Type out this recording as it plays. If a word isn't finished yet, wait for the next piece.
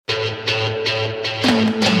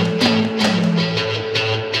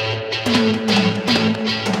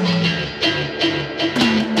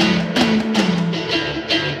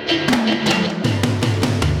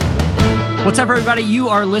What's up, everybody? You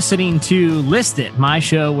are listening to List It, my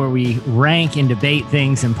show where we rank and debate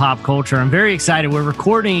things in pop culture. I'm very excited. We're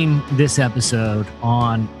recording this episode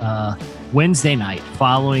on Wednesday night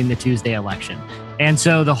following the Tuesday election. And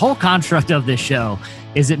so the whole construct of this show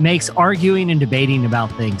is it makes arguing and debating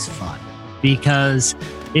about things fun. Because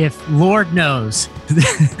if Lord knows,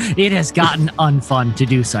 it has gotten unfun to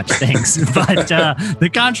do such things. But the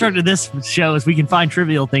construct of this show is we can find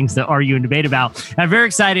trivial things to argue and debate about. And I'm very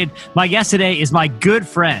excited. My guest today is my good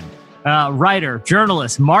friend, writer,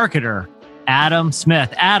 journalist, marketer, Adam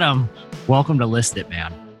Smith. Adam, welcome to List It,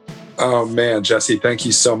 man. Oh, man, Jesse, thank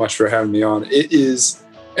you so much for having me on. It is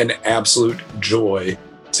an absolute joy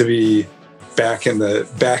to be back in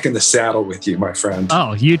the saddle with you, my friend.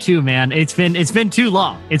 Oh, you too, man. It's been too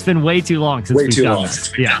long. It's been way too long since we've done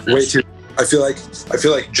this. Yeah, way too. I feel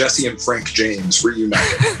like Jesse and Frank James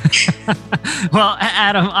reunited. Well,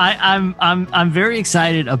 Adam, I'm very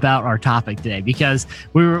excited about our topic today because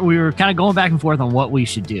we were kind of going back and forth on what we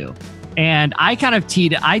should do, and I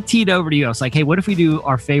teed over to you. I was like, hey, what if we do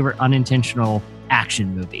our favorite unintentional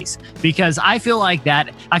action movies? Because I feel like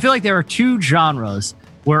there are two genres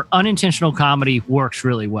where unintentional comedy works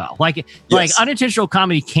really well. Like unintentional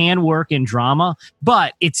comedy can work in drama,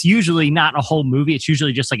 but it's usually not a whole movie. It's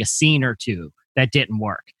usually just like a scene or two that didn't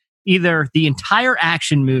work. Either the entire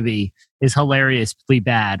action movie is hilariously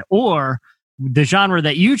bad, or the genre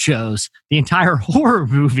that you chose, the entire horror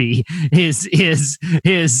movie is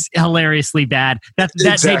hilariously bad. That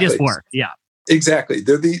exactly. They just work. Yeah. Exactly.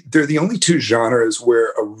 They're the only two genres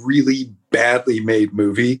where a really badly made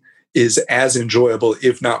movie is as enjoyable,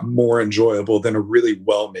 if not more enjoyable, than a really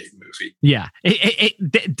well-made movie. Yeah.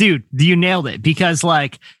 Dude, you nailed it. Because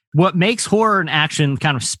like what makes horror and action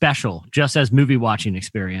kind of special, just as movie watching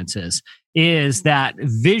experiences, is that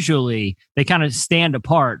visually they kind of stand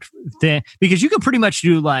apart. Because you can pretty much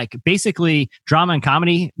do like basically drama and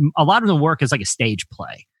comedy. A lot of them work as like a stage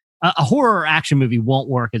play. A horror or action movie won't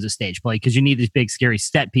work as a stage play because you need these big, scary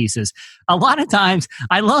set pieces. A lot of times,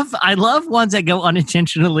 I love ones that go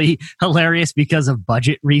unintentionally hilarious because of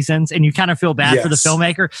budget reasons, and you kind of feel bad for the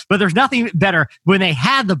filmmaker. But there's nothing better when they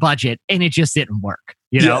had the budget and it just didn't work.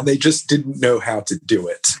 You know? They just didn't know how to do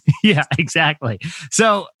it. Yeah, exactly.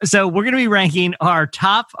 So we're going to be ranking our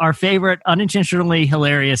favorite unintentionally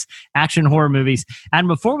hilarious action horror movies. And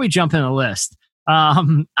before we jump in the list,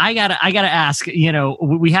 I gotta ask,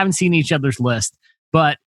 we haven't seen each other's list,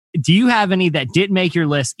 but do you have any that did make your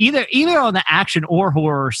list either on the action or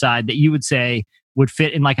horror side that you would say would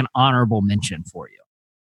fit in like an honorable mention for you?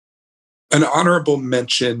 An honorable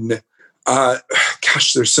mention.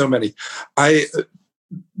 Gosh, there's so many.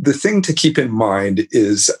 The thing to keep in mind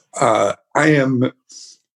is, I am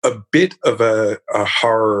a bit of a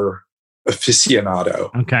horror aficionado,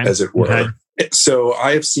 as it were. Okay. So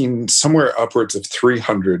I have seen somewhere upwards of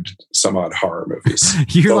 300 some odd horror movies.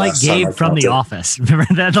 You're like Gabe from The Office. Remember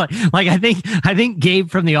that? Like I think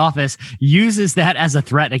Gabe from The Office uses that as a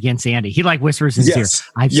threat against Andy. He like whispers in his ear,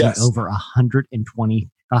 I've seen over 120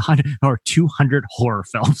 or 200 horror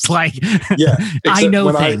films. Like, I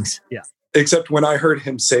know things. Except when I heard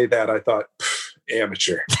him say that, I thought,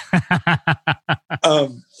 amateur.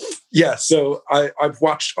 So I've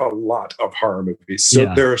watched a lot of horror movies.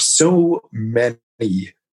 So there are so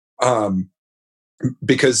many,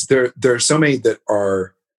 because there are so many that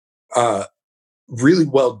are really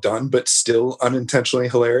well done, but still unintentionally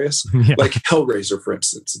hilarious. Yeah. Like Hellraiser, for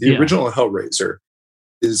instance. The original Hellraiser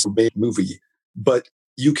is a made movie, but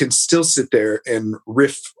you can still sit there and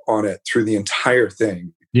riff on it through the entire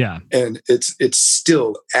thing. Yeah. And it's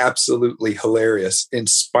still absolutely hilarious in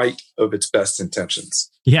spite of its best intentions.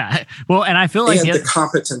 Yeah. Well, and I feel like the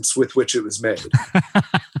competence with which it was made.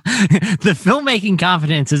 The filmmaking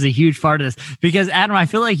competence is a huge part of this because, Adam, I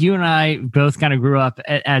feel like you and I both kind of grew up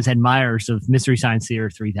as admirers of Mystery Science Theater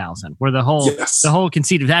 3000, where the whole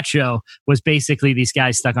conceit of that show was basically these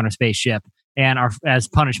guys stuck on a spaceship and as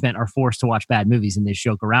punishment are forced to watch bad movies and they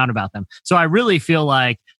joke around about them. So I really feel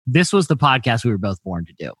like this was the podcast we were both born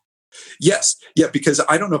to do. Yes. Yeah, because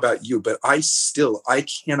I don't know about you, but I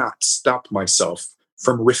cannot stop myself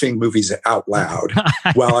from riffing movies out loud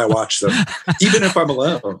while I watch them, even if I'm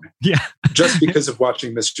alone. Yeah. Just because of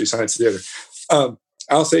watching Mystery Science Theater.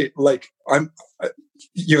 I'll say, like,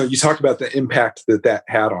 you talk about the impact that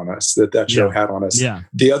had on us, that show had on us. Yeah.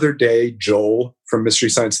 The other day, Joel from Mystery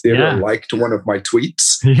Science Theater liked one of my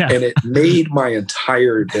tweets, and it made my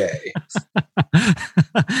entire day.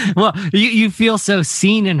 Well, you feel so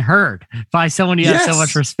seen and heard by someone you have so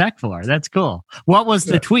much respect for. That's cool. What was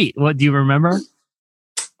the tweet? What do you remember?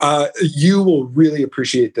 You will really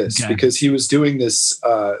appreciate this because he was doing this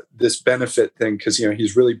benefit thing because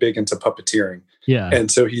he's really big into puppeteering. Yeah, and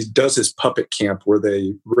so he does his puppet camp where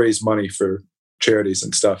they raise money for charities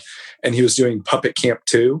and stuff. And he was doing Puppet Camp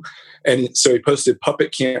 2, and so he posted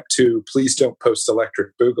Puppet Camp 2. Please don't post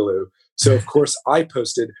Electric Boogaloo. So of course I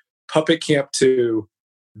posted Puppet Camp 2.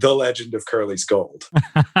 The Legend of Curly's Gold.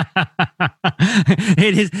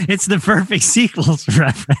 It's the perfect sequels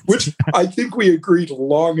reference. Which I think we agreed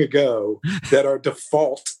long ago that our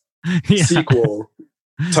default sequel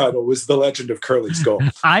title was The Legend of Curly's Gold.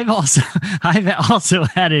 I've also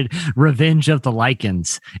added Revenge of the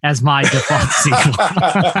Lycans as my default sequel.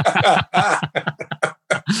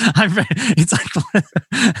 It's like,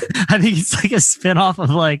 I think it's like a spinoff of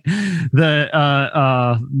like the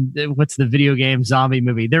what's the video game zombie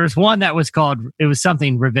movie? There was one that was called, it was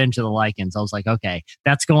something Revenge of the Lycans. I was like, okay,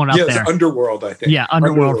 that's going up there. Underworld, I think. Yeah,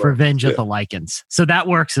 Underworld Revenge of the Lycans. So that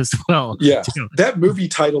works as well. Yeah, too. That movie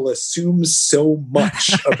title assumes so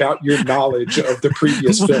much about your knowledge of the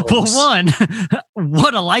previous films. Well, one,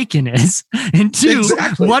 what a lichen is, and two,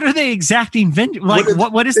 what are they exacting vengeance? Like,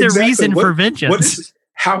 what is their reason for vengeance?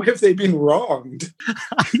 How have they been wronged?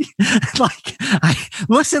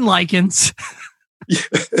 Listen, lichens.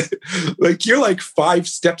 Like, you're like 5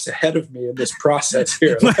 steps ahead of me in this process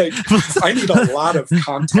here. Like, I need a lot of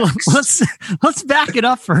context. Let's back it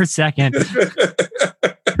up for a second.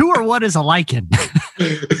 Who or what is a lichen?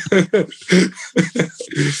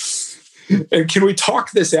 And can we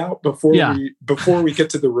talk this out before we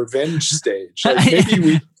get to the revenge stage? Like,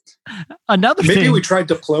 maybe we tried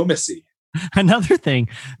diplomacy. Another thing,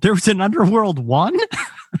 there was an Underworld 1?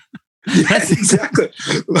 Yes, exactly.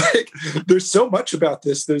 Like, there's so much about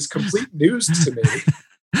this that is complete news to me.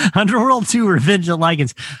 Underworld 2, Revenge of the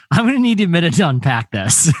Lycans. I'm going to need a minute to unpack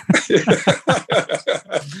this.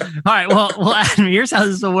 All right. Well, Adam, here's how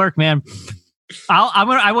this will work, man.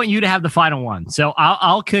 I want you to have the final one. So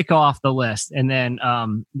I'll kick off the list, and then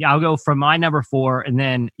I'll go from my number 4, and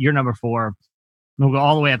then your number 4. And we'll go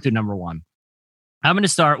all the way up to number 1. I'm going to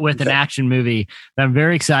start with an action movie that I'm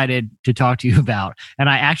very excited to talk to you about.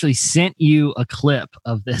 And I actually sent you a clip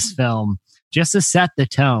of this film just to set the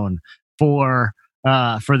tone for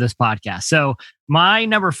this podcast. So my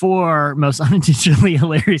number 4 most unintentionally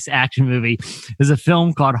hilarious action movie is a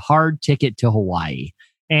film called Hard Ticket to Hawaii.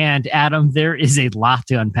 And Adam, there is a lot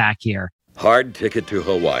to unpack here. Hard Ticket to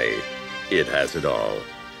Hawaii. It has it all.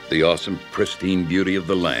 The awesome, pristine beauty of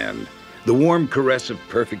the land. The warm caress of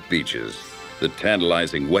perfect beaches. The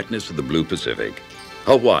tantalizing wetness of the blue Pacific.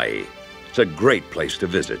 Hawaii. It's a great place to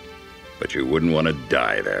visit, but you wouldn't want to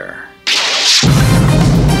die there.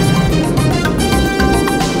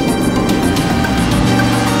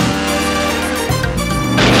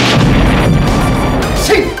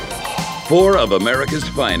 See? 4 of America's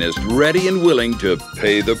finest, ready and willing to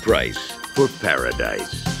pay the price for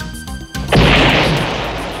paradise.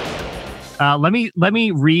 Let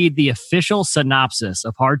me read the official synopsis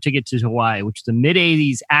of Hard Ticket to Hawaii, which is a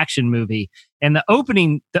mid-'80s action movie. And the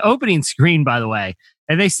opening screen, by the way,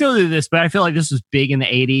 and they still do this, but I feel like this was big in the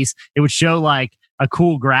 80s. It would show like a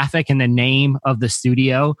cool graphic and the name of the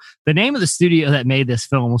studio. The name of the studio that made this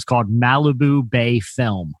film was called Malibu Bay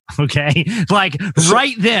Film. Okay, like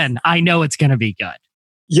right then, I know it's going to be good.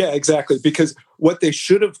 Yeah, exactly. Because what they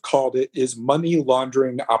should have called it is money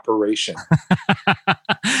laundering operation.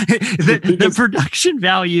 The production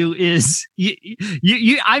value is.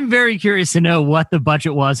 I'm very curious to know what the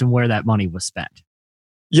budget was and where that money was spent.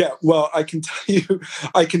 Yeah, well, I can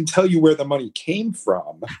tell you where the money came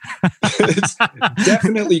from. It's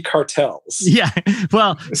definitely cartels. Yeah.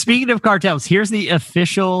 Well, speaking of cartels, here's the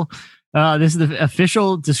official. This is the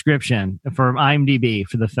official description from IMDb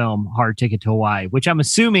for the film Hard Ticket to Hawaii, which I'm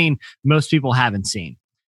assuming most people haven't seen.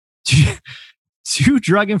 2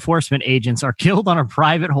 drug enforcement agents are killed on a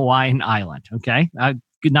private Hawaiian island. Okay.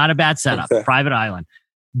 Not a bad setup. Okay. Private island.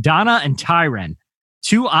 Donna and Tyron,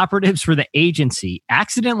 2 operatives for the agency,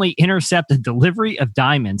 accidentally intercept a delivery of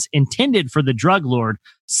diamonds intended for the drug lord,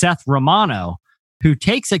 Seth Romano, who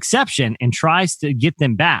takes exception and tries to get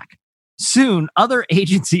them back. Soon, other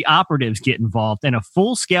agency operatives get involved and a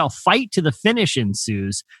full-scale fight to the finish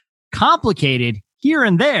ensues, complicated here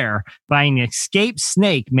and there by an escaped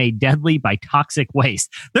snake made deadly by toxic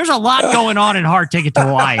waste. There's a lot going on in Hard Ticket to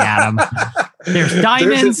Hawaii, Adam. There's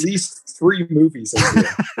diamonds. There's at least 3 movies in here.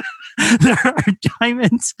 There are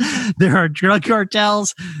diamonds. There are drug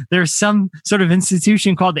cartels. There's some sort of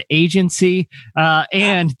institution called the agency.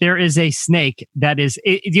 And there is a snake that is,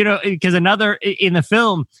 because in the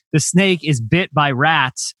film, the snake is bit by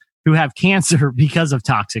rats who have cancer because of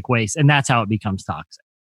toxic waste. And that's how it becomes toxic.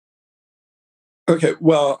 Okay.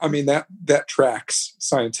 Well, I mean, that tracks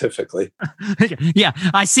scientifically. Yeah.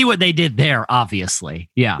 I see what they did there, obviously.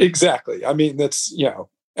 Yeah. Exactly. I mean, that's,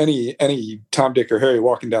 any Tom, Dick, or Harry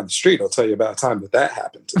walking down the street will tell you about a time that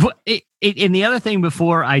happened. And the other thing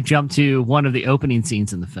before I jump to one of the opening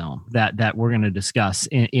scenes in the film that we're going to discuss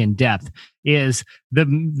in depth is the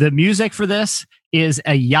music for this is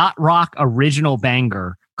a yacht rock original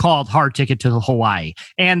banger called Hard Ticket to Hawaii.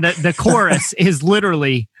 And the chorus is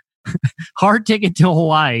literally hard ticket to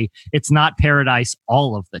Hawaii. It's not paradise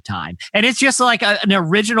all of the time. And it's just like an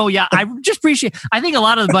original. Yeah. I just appreciate, I think a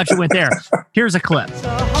lot of the budget went there. Here's a clip. It's a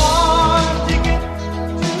hard ticket to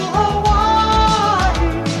Hawaii.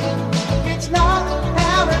 It's not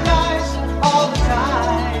paradise all the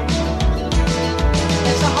time.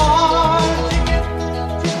 It's a hard ticket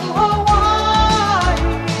to Hawaii.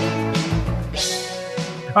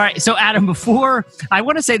 All right. So Adam, before I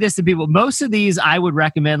want to say this to people, most of these I would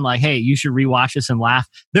recommend like, hey, you should rewatch this and laugh.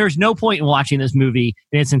 There's no point in watching this movie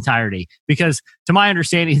in its entirety because to my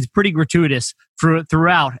understanding, it's pretty gratuitous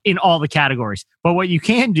throughout in all the categories. But what you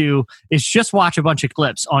can do is just watch a bunch of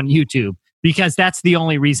clips on YouTube because that's the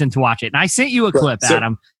only reason to watch it. And I sent you a clip,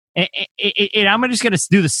 Adam, and I'm just going to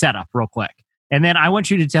do the setup real quick. And then I want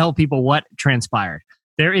you to tell people what transpired.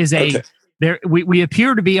 There is we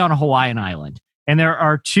appear to be on a Hawaiian island. And there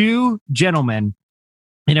are 2 gentlemen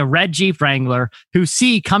in a red Jeep Wrangler who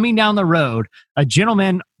see coming down the road a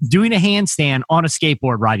gentleman doing a handstand on a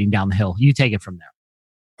skateboard riding down the hill. You take it from there.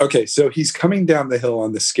 Okay, so he's coming down the hill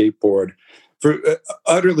on the skateboard for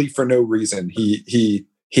utterly for no reason. He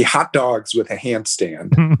hot dogs with a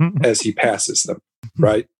handstand as he passes them.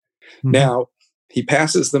 Right now, he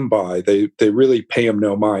passes them by. They really pay him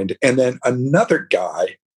no mind. And then another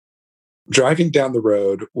guy driving down the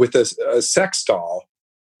road with a sex doll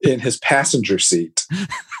in his passenger seat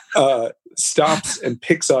stops and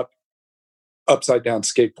picks up upside down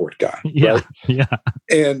skateboard guy. Yeah. Right? Yeah.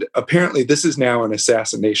 And apparently this is now an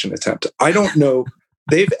assassination attempt. I don't know.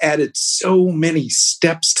 They've added so many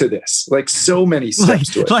steps to this, like so many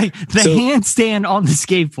steps to it. Like the handstand on the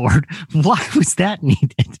skateboard. Why was that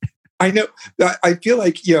needed? I know. I feel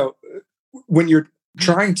like, when you're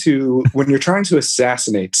trying to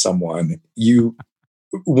assassinate someone,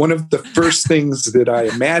 one of the first things that I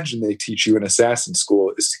imagine they teach you in assassin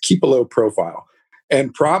school is to keep a low profile.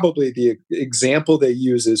 And probably the example they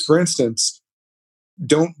use is, for instance,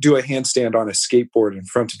 don't do a handstand on a skateboard in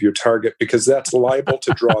front of your target because that's liable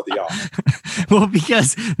to draw the eye. Well,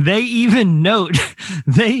 because they even note,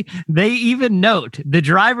 the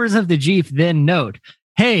drivers of the Jeep then note,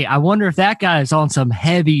 hey, I wonder if that guy is on some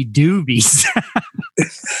heavy doobies.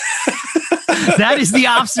 That is the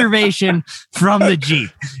observation from the Jeep,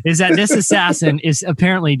 is that this assassin is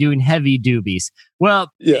apparently doing heavy doobies.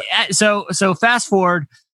 Well, yeah. So fast forward,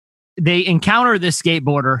 they encounter this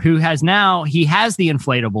skateboarder who has the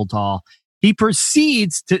inflatable doll. He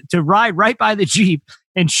proceeds to ride right by the Jeep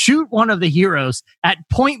and shoot one of the heroes at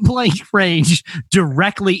point blank range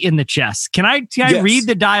directly in the chest. Can I read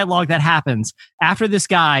the dialogue that happens after this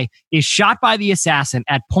guy is shot by the assassin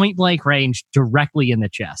at point blank range directly in the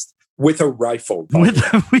chest? With a rifle. With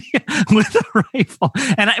a rifle.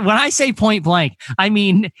 And when I say point blank, I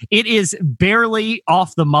mean it is barely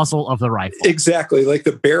off the muzzle of the rifle. Exactly. Like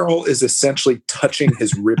the barrel is essentially touching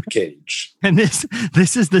his rib cage. And this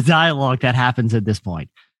is the dialogue that happens at this point.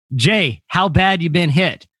 Jay, how bad you been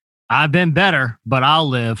hit? I've been better, but I'll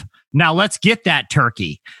live. Now let's get that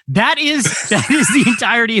turkey. That is the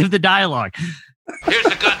entirety of the dialogue. Here's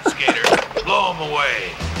the gun, skater. Blow him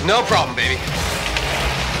away. No problem, baby.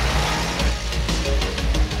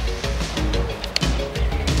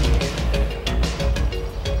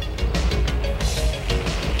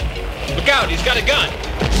 Look out, he's got a gun.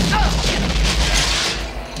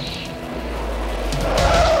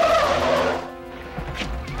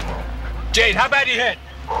 Jade, how bad you hit?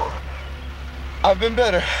 I've been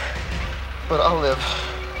better, but I'll live.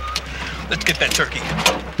 Let's get that turkey.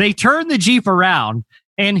 They turn the Jeep around,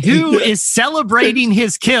 and who is celebrating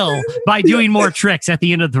his kill by doing more tricks at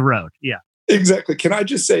the end of the road? Yeah. Exactly. Can I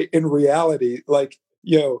just say, in reality, like,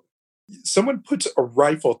 someone puts a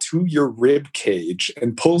rifle to your rib cage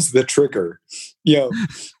and pulls the trigger, and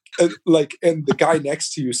the guy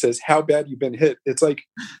next to you says, how bad you been hit? It's like,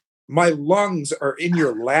 My lungs are in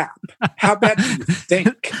your lap. How bad do you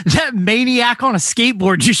think? That maniac on a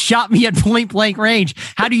skateboard just shot me at point blank range.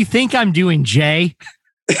 How do you think I'm doing, Jay?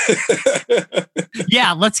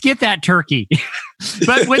 Yeah, let's get that turkey.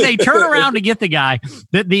 But when they turn around to get the guy,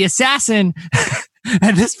 the assassin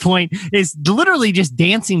at this point is literally just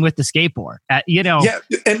dancing with the skateboard. Yeah,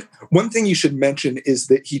 and one thing you should mention is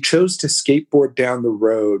that he chose to skateboard down the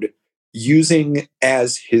road using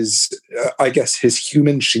as his, I guess, his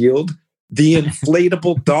human shield, the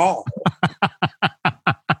inflatable doll.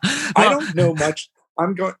 I don't know much.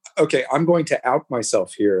 I'm going to out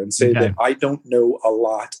myself here and say that I don't know a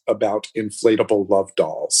lot about inflatable love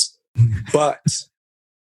dolls, but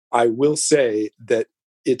I will say that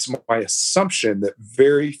it's my assumption that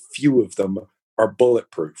very few of them are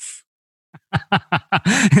bulletproof.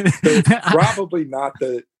 So probably not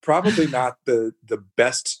the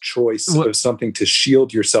best choice of something to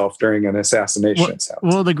shield yourself during an assassination.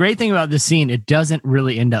 Well, the great thing about this scene, it doesn't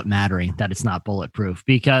really end up mattering that it's not bulletproof,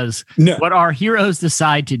 because what our heroes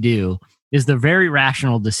decide to do is the very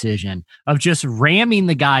rational decision of just ramming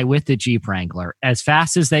the guy with the Jeep Wrangler as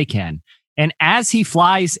fast as they can. And as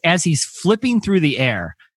he's flipping through the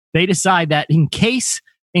air, they decide that in case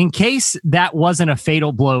that wasn't a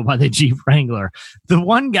fatal blow by the Jeep Wrangler, the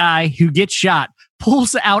one guy who gets shot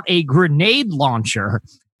pulls out a grenade launcher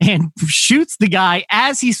and shoots the guy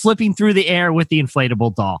as he's flipping through the air with the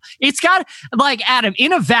inflatable doll. It's got, like, Adam,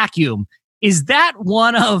 in a vacuum, is that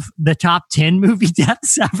one of the top 10 movie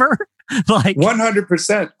deaths ever? Like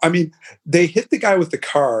 100%. I mean, they hit the guy with the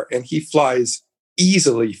car and he flies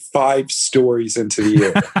easily 5 stories into the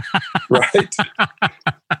air, right?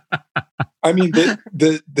 I mean,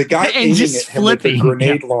 the guy aiming at him with the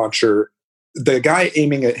grenade launcher, the guy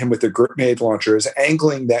aiming at him with the grenade launcher is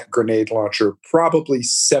angling that grenade launcher probably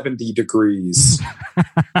 70 degrees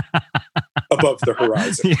above the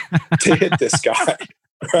horizon to hit this guy,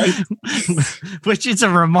 right? Which is a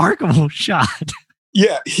remarkable shot.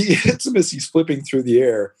 Yeah, he hits him as he's flipping through the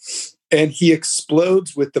air, and he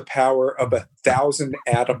explodes with the power of 1,000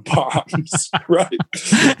 atom bombs, right?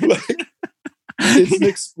 Like, it's an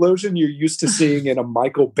explosion you're used to seeing in a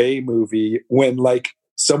Michael Bay movie when, like,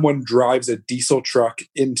 someone drives a diesel truck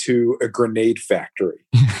into a grenade factory.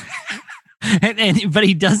 But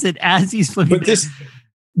he does it as he's flipping. But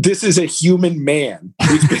this is a human man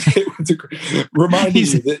who's been hit with reminding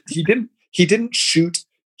you that he didn't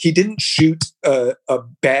shoot a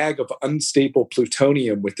bag of unstable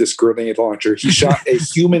plutonium with this grenade launcher. He shot a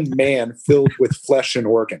human man filled with flesh and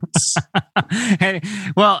organs. And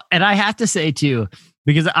I have to say too,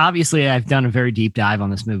 because obviously I've done a very deep dive on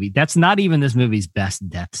this movie. That's not even this movie's best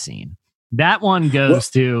death scene. That one goes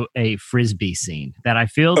to a Frisbee scene that I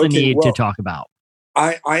feel the need to talk about.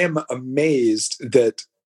 I am amazed that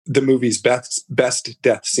the movie's best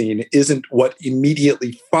death scene isn't what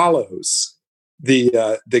immediately follows the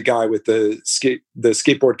guy with the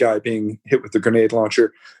skateboard guy being hit with the grenade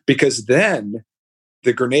launcher, because then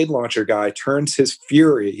the grenade launcher guy turns his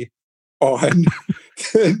fury on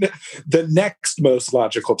the next most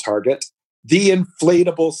logical target, the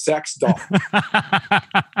inflatable sex doll.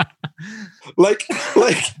 like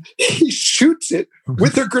he shoots it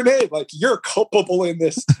with a grenade. Like, you're culpable in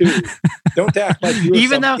this too. Don't act like you're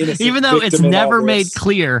even though it's never made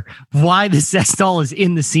clear why the sex doll is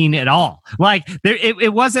in the scene at all. Like,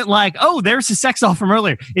 it wasn't like, oh, there's a sex doll from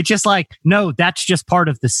earlier. It's just like, no, that's just part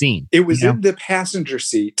of the scene. It was in the passenger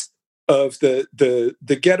seat of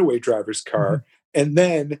the getaway driver's car, and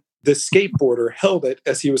then the skateboarder held it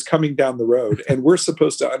as he was coming down the road, and we're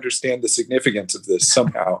supposed to understand the significance of this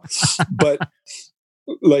somehow. But,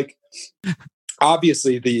 like,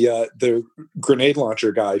 obviously the grenade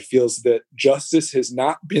launcher guy feels that justice has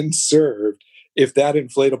not been served if that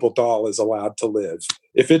inflatable doll is allowed to live,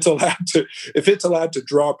 if it's allowed to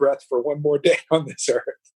draw breath for one more day on this earth.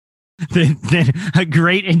 Then a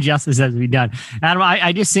great injustice has to be done. Adam,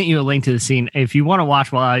 I just sent you a link to the scene. If you want to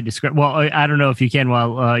watch while I describe, well, I don't know if you can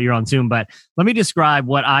while you're on Zoom, but let me describe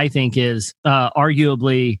what I think is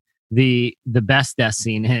arguably the best death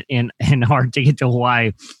scene in our Ticket to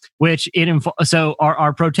Hawaii, which so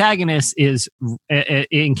our protagonist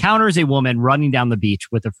encounters a woman running down the beach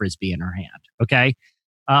with a Frisbee in her hand. Okay.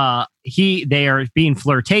 They are being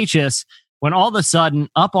flirtatious when all of a sudden,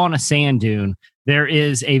 up on a sand dune, there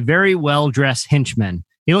is a very well-dressed henchman.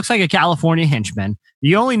 He looks like a California henchman.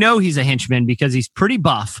 You only know he's a henchman because he's pretty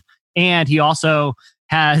buff, and he also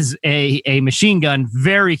has a machine gun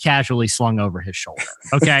very casually slung over his shoulder.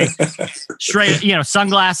 Okay? Straight,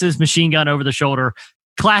 sunglasses, machine gun over the shoulder,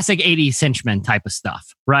 classic 80s henchman type of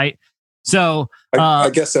stuff, right? So I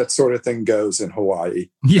guess that sort of thing goes in Hawaii.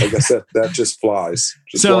 Yeah. I guess that just flies.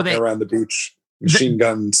 Just So walking around the beach, machine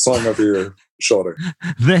gun slung over your shoulder.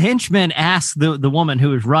 the henchman asks the woman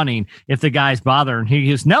who is running if the guy's bothering. He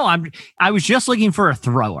goes, "No, I was just looking for a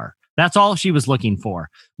thrower. That's all she was looking for."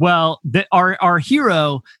 Well, our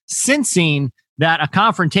hero, sensing that a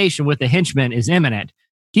confrontation with the henchman is imminent,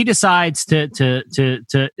 he decides to.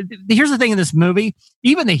 Here's the thing in this movie: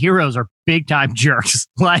 even the heroes are big time jerks.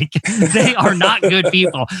 Like, they are not good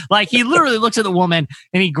people. Like, he literally looks at the woman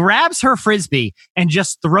and he grabs her frisbee and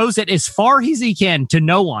just throws it as far as he can to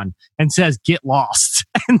no one and says, "Get lost."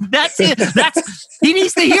 And that's it.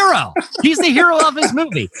 He's the hero. He's the hero of his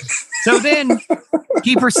movie. So then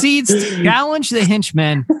he proceeds to challenge the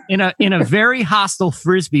henchman in a very hostile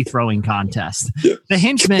frisbee throwing contest. The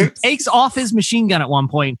henchman takes off his machine gun at one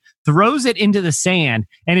point, throws it into the sand,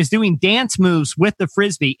 and is doing dance moves with the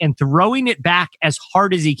frisbee and throwing it back as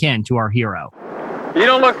hard as he can to our hero. You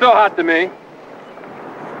don't look so hot to me.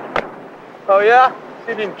 Oh, yeah?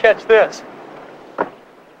 See if you can catch this.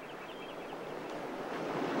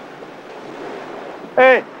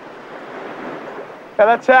 Hey. Yeah,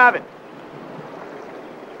 let's have it.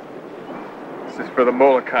 This is for the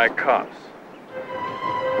Molokai cops.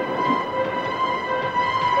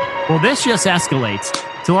 Well, this just escalates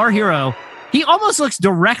to our hero. He almost looks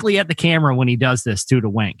directly at the camera when he does this, too, to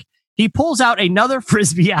wink. He pulls out another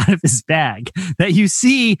frisbee out of his bag that you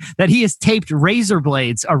see that he has taped razor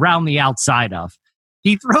blades around the outside of.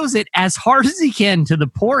 He throws it as hard as he can to the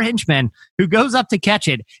poor henchman who goes up to catch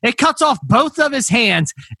it. It cuts off both of his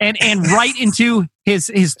hands and right into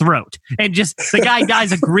his throat. And just the guy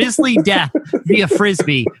dies a grisly death via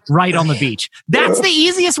frisbee right on the beach. That's the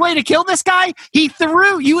easiest way to kill this guy.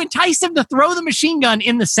 You enticed him to throw the machine gun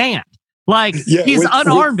in the sand. Like, he's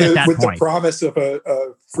unarmed at that point. With the promise of a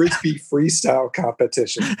frisbee freestyle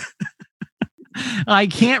competition. I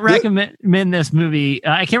can't recommend this movie.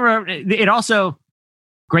 I can't remember. It also...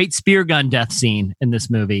 great spear gun death scene in this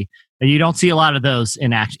movie. You don't see a lot of those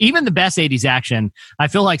in action. Even the best 80s action, I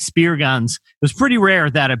feel like spear guns, it was pretty rare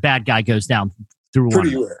that a bad guy goes down through one.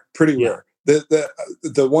 Pretty rare.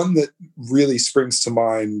 The one that really springs to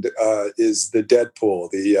mind is the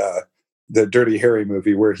Deadpool, the Dirty Harry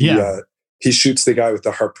movie where he shoots the guy with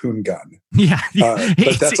the harpoon gun. Yeah.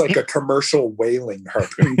 But that's like a commercial whaling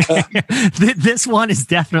harpoon gun. This one is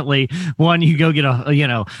definitely one you go get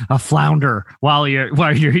a flounder while you're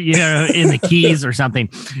in the Keys or something.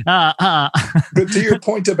 But to your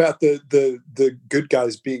point about the good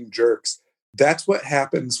guys being jerks, that's what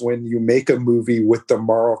happens when you make a movie with the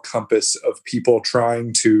moral compass of people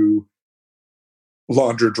trying to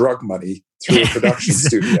launder drug money through a production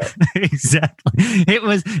studio. Exactly. It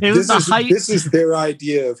was the height. This is their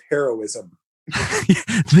idea of heroism.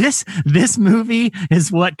 This movie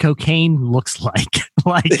is what cocaine looks like.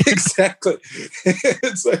 Exactly.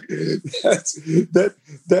 It's like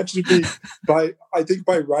that should be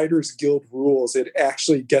by Writers Guild rules. It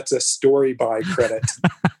actually gets a story by credit.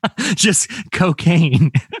 Just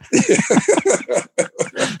cocaine.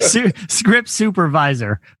 Script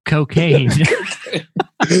supervisor, cocaine.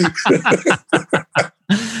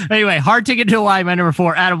 Anyway, Hard Ticket to Hawaii, my number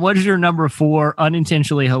 4. Adam, what is your number 4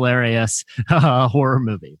 unintentionally hilarious horror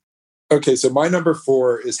movie? Okay, so my number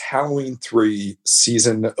 4 is Halloween 3,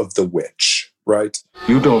 Season of the Witch, right?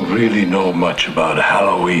 You don't really know much about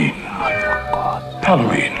Halloween.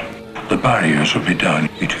 Halloween, the barriers will be down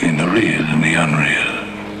between the real and the unreal.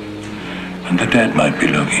 And the dead might be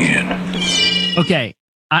looking in. Okay,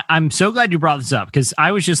 I'm so glad you brought this up because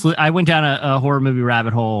I went down a horror movie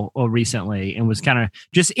rabbit hole recently and was kind of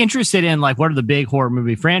just interested in like what are the big horror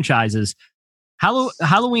movie franchises.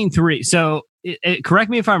 Halloween 3. So correct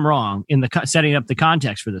me if I'm wrong in the setting up the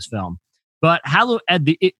context for this film, but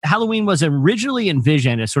Halloween was originally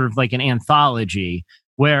envisioned as sort of like an anthology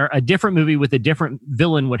where a different movie with a different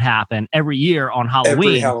villain would happen every year on Halloween.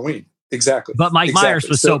 Every Halloween. Exactly. But Mike Myers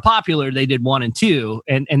was so popular, they did 1 and 2.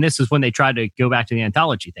 And this is when they tried to go back to the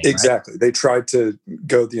anthology thing. Exactly. Right? They tried to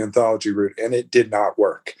go the anthology route and it did not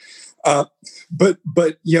work. But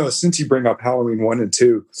since you bring up Halloween 1 and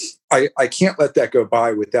 2, I can't let that go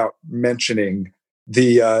by without mentioning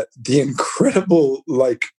the incredible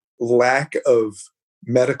lack of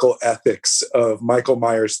medical ethics of Michael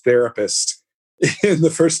Myers' therapist in the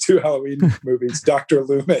first 2 Halloween movies, Dr.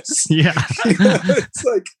 Loomis. Yeah. It's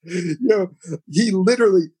like, he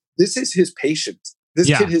literally, this is his patient. This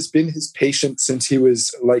kid has been his patient since he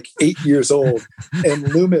was 8 years old.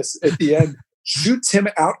 And Loomis at the end shoots him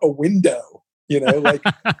out a window,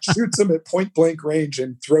 shoots him at point blank range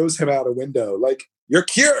and throws him out a window. You're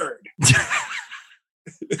cured.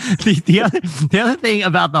 The other thing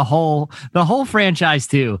about the whole franchise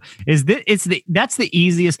too is that that's the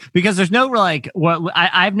easiest, because there's no like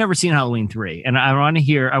I've never seen Halloween 3, and I want to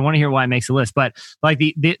hear why it makes a list. But like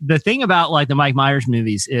the thing about like the Mike Myers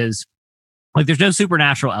movies is like there's no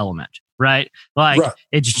supernatural element, right? Like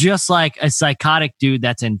it's just like a psychotic dude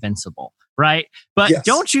that's invincible. Right. But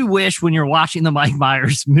don't you wish when you're watching the Mike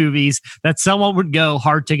Myers movies that someone would go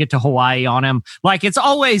Hard Ticket to Hawaii on him? Like it's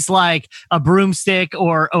always like a broomstick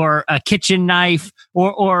or a kitchen knife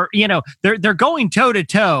or you know, they're going toe to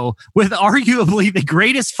toe with arguably the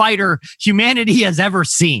greatest fighter humanity has ever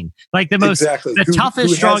seen. Like the most, the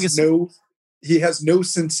toughest, strongest. He has no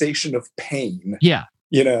sensation of pain. Yeah.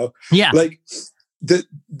 You know? Yeah. Like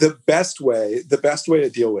the best way to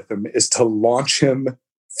deal with him is to launch him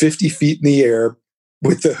 50 feet in the air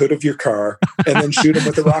with the hood of your car and then shoot him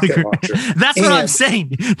with a rocket launcher. That's what I'm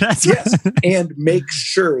saying. And make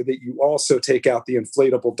sure that you also take out the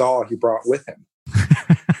inflatable doll he brought with him.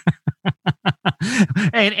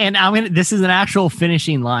 and I mean, this is an actual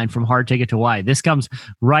finishing line from Hard Ticket to Hawaii. This comes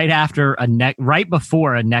right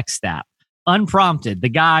before a neck stab. Unprompted, the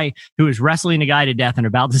guy who is wrestling a guy to death and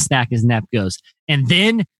about to snack his neck goes, and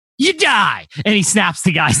then you die, and he snaps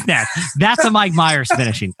the guy's neck. That's a Mike Myers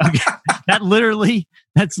finishing. Okay, that's literally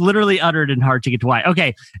uttered in Hard Ticket to Hawaii.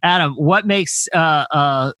 Okay, Adam, what makes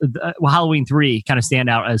Halloween 3 kind of stand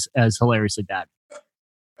out as hilariously bad?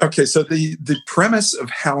 Okay, so the premise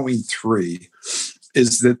of Halloween 3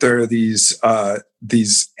 is that there are these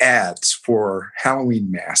ads for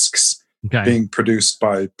Halloween masks being produced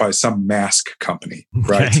by some mask company,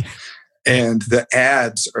 right? Okay. And the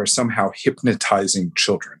ads are somehow hypnotizing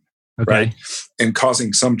children. Okay. Right. And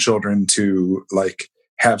causing some children to like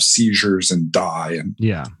have seizures and die and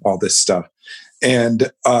all this stuff.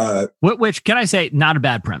 And which can I say, not a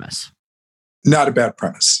bad premise. Not a bad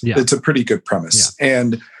premise. Yeah. It's a pretty good premise. Yeah.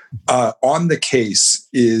 And on the case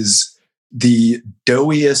is the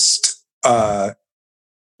doughiest,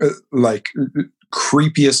 like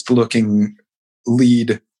creepiest looking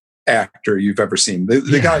lead actor you've ever seen.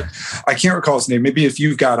 The guy, I can't recall his name. Maybe if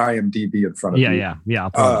you've got IMDb in front of you. Yeah.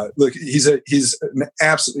 Look, he's a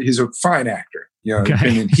fine actor. You know,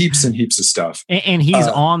 been in heaps and heaps of stuff. And he's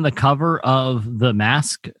on the cover of The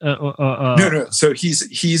Mask. No. So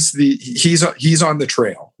he's on the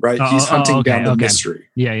trail, right? He's hunting down the mystery.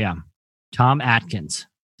 Yeah. Tom Atkins.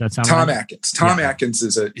 That sounds Tom Atkins. Tom Atkins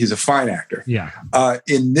is a fine actor. Yeah.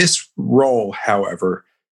 In this role, however,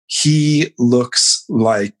 he looks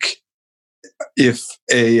like if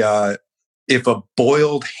a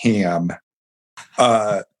boiled ham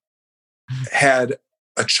had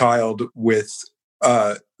a child with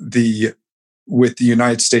the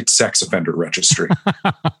United States Sex Offender Registry,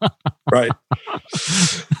 right?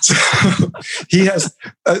 So he has.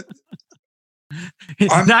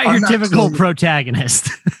 Not your typical protagonist.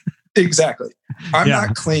 Exactly. I'm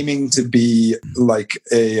not claiming to be like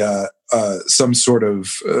a some sort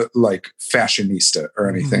of like fashionista or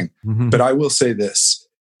anything, but I will say this: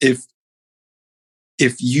 if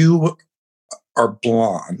you are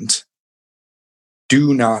blonde,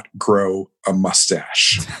 do not grow a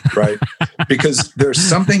mustache, right? Because there's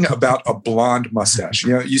something about a blonde mustache.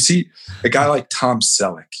 You know, you see a guy like Tom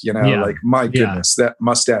Selleck, you know, like my goodness, that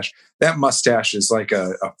mustache is like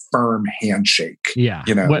a firm handshake. Yeah.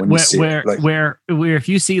 You know, where if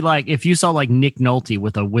you saw like Nick Nolte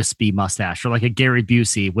with a wispy mustache, or like a Gary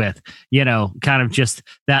Busey with, you know, kind of just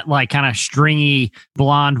that like kind of stringy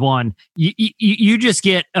blonde one, you just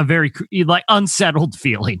get a very like unsettled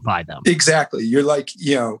feeling by them. Exactly. You're like,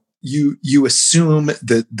 you know, you assume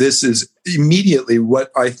that this is immediately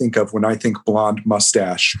what I think of when I think blonde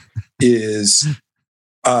mustache is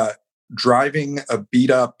driving a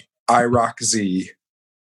beat up IROC Z,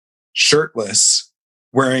 shirtless,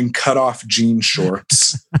 wearing cut-off jean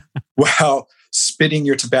shorts, while spitting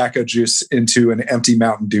your tobacco juice into an empty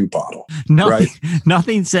Mountain Dew bottle.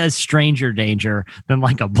 Nothing says stranger danger than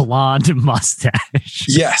like a blonde mustache.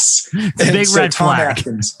 Yes. Big red flag.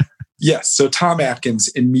 Atkins, yes. So Tom Atkins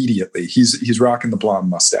immediately, he's rocking the blonde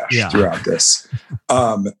mustache throughout this.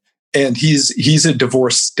 And he's a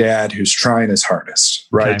divorced dad who's trying his hardest,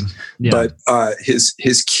 right? Okay. Yeah. But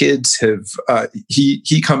his kids have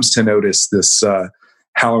he comes to notice this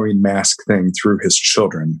Halloween mask thing through his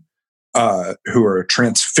children, who are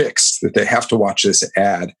transfixed that they have to watch this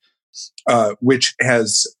ad, which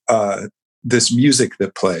has this music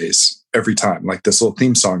that plays every time, like this little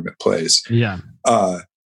theme song that plays. Yeah.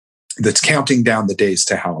 That's counting down the days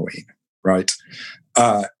to Halloween, right?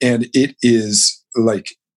 And it is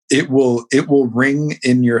like. It will ring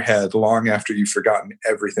in your head long after you've forgotten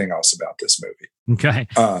everything else about this movie. Okay.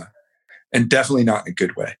 and definitely not in a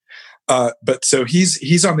good way. But so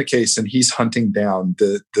he's on the case, and he's hunting down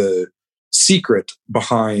the secret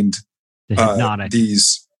behind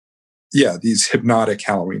these hypnotic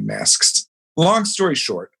Halloween masks. Long story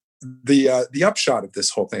short, the upshot of this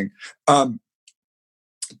whole thing,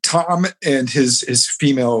 Tom and his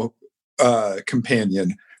female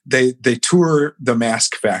companion, they tour the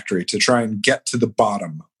mask factory to try and get to the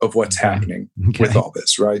bottom of what's happening with all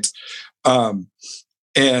this, right?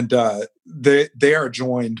 And they are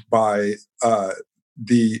joined by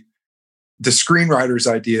the screenwriter's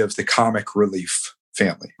idea of the comic relief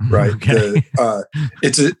family, right? Okay.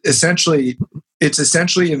 It's essentially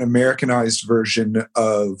an Americanized version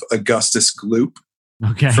of Augustus Gloop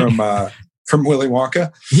from Willy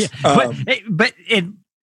Wonka. Yeah,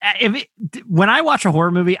 when I watch a horror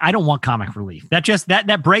movie, I don't want comic relief.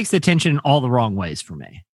 That breaks the tension in all the wrong ways for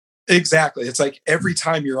me. Exactly. It's like every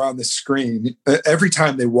time you're on the screen, every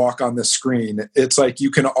time they walk on the screen, it's like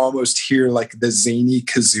you can almost hear like the zany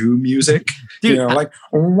kazoo music. Dude, like.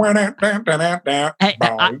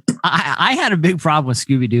 I had a big problem with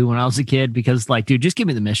Scooby-Doo when I was a kid because, like, dude, just give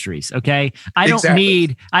me the mysteries, okay? I don't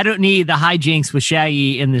need the hijinks with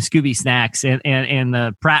Shaggy and the Scooby Snacks and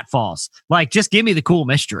the pratfalls. Like, just give me the cool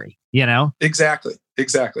mystery, you know? Exactly.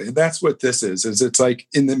 And that's what this is it's like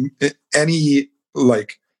any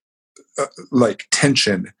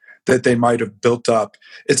tension that they might have built up.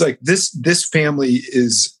 It's like this family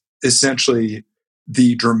is essentially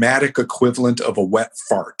the dramatic equivalent of a wet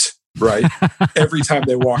fart, right? Every time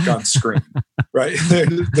they walk on screen, right?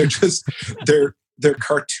 They're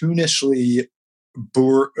cartoonishly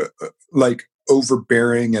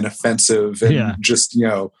overbearing and offensive and just,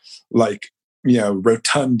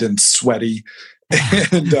 rotund and sweaty.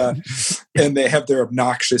 And they have their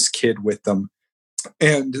obnoxious kid with them.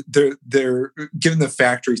 And they're given the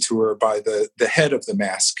factory tour by the head of the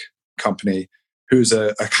mask company, who's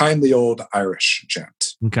a kindly old Irish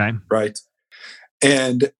gent. Okay. Right.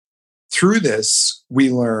 And through this,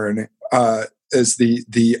 we learn, as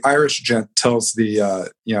the Irish gent tells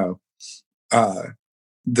the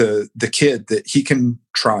kid that he can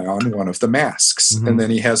try on one of the masks. Mm-hmm. And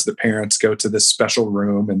then he has the parents go to this special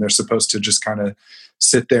room, and they're supposed to just kind of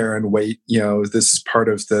sit there and wait. This is part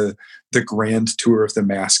of the grand tour of the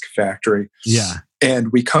mask factory. Yeah.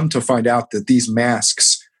 And we come to find out that these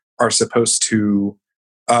masks are supposed to,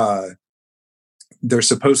 they're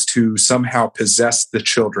supposed to somehow possess the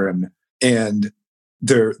children, and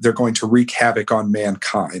they're going to wreak havoc on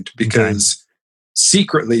mankind because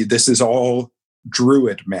secretly this is all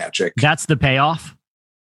druid magic. That's the payoff.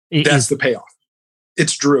 That's the payoff.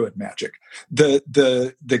 It's druid magic.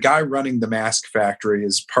 The guy running the mask factory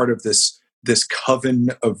is part of this coven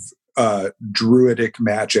of druidic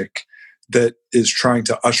magic that is trying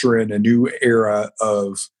to usher in a new era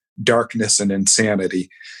of darkness and insanity.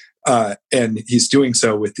 And he's doing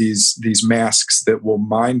so with these masks that will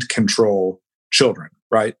mind control children,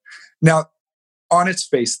 right? Now, on its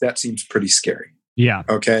face, that seems pretty scary. Yeah.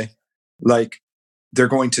 Okay. Like, they're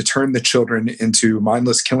going to turn the children into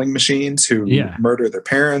mindless killing machines who murder their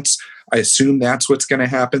parents. I assume that's what's going to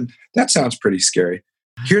happen. That sounds pretty scary.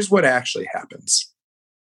 Here's what actually happens.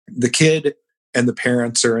 The kid and the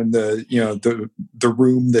parents are in the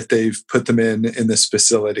room that they've put them in this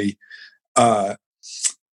facility. And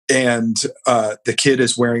the kid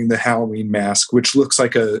is wearing the Halloween mask, which looks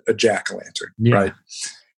like a jack-o'-lantern, right?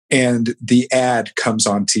 And the ad comes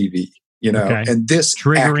on TV. And this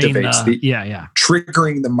activates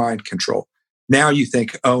triggering the mind control. Now you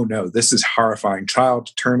think, oh no, this is horrifying.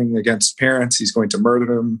 Child turning against parents. He's going to murder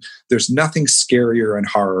them. There's nothing scarier in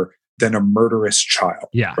horror than a murderous child.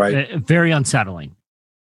 Yeah. Right. Very unsettling.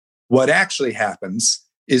 What actually happens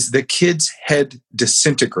is the kid's head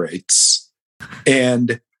disintegrates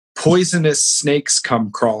and poisonous snakes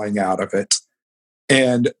come crawling out of it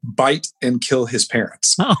and bite and kill his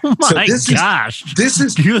parents. Oh my gosh. This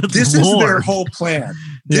is their whole plan.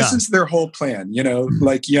 This is their whole plan,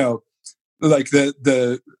 like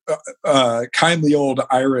the kindly old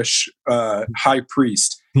Irish high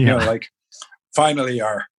priest, like finally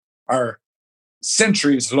our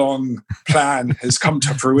centuries long plan has come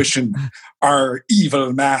to fruition. Our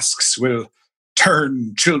evil masks will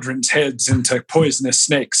turn children's heads into poisonous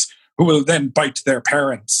snakes who will then bite their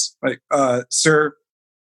parents. Like, sir,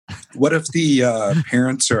 what if the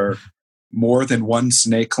parents are more than one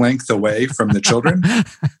snake length away from the children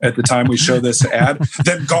at the time we show this ad?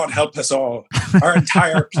 Then God help us all. Our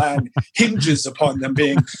entire plan hinges upon them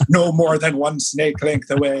being no more than one snake length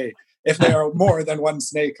away. If they are more than one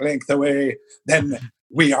snake length away, then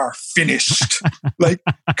we are finished. Like,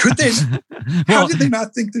 could they? How did they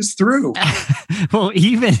not think this through? Well,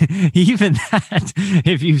 even that,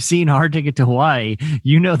 if you've seen Hard Ticket to Hawaii,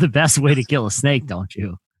 you know the best way to kill a snake, don't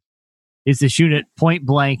you? Is to shoot it point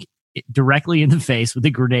blank directly in the face with a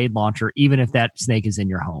grenade launcher, even if that snake is in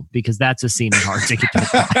your home, because that's a scene in Hard Ticket to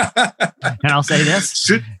Hawaii. And I'll say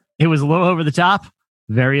this, it was a little over the top,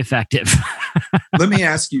 very effective. Let me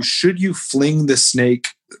ask you, should you fling the snake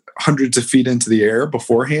hundreds of feet into the air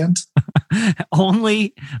beforehand?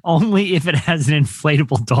 only if it has an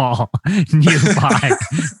inflatable doll nearby.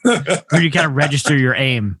 Where you kind of register your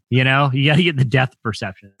aim, you know? You got to get the depth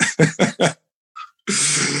perception.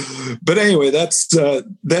 But anyway, that's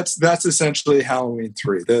essentially Halloween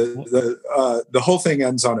 3. The whole thing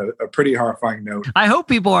ends on a pretty horrifying note. I hope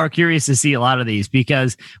people are curious to see a lot of these,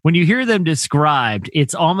 because when you hear them described,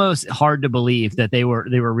 it's almost hard to believe that they were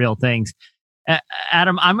real things.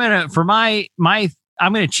 Adam, I'm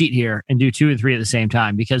gonna cheat here and do 2 and 3 at the same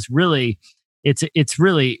time, because really, it's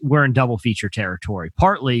really, we're in double feature territory.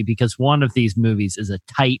 Partly because one of these movies is a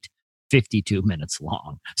tight 52 minutes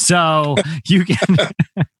long. So you can,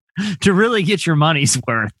 to really get your money's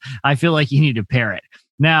worth, I feel like you need to pair it.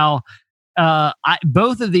 Now,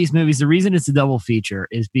 both of these movies, the reason it's a double feature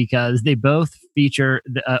is because they both feature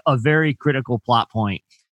a very critical plot point,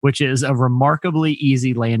 which is a remarkably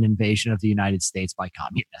easy land invasion of the United States by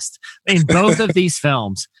communists. In both of these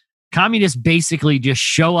films, communists basically just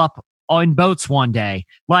show up on boats one day,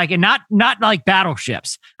 like, and not like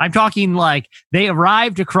battleships. I'm talking like they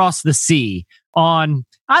arrived across the sea on,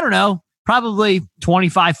 I don't know, probably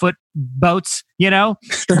 25-foot boats, you know?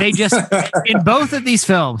 They just, in both of these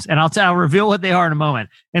films, and I'll reveal what they are in a moment.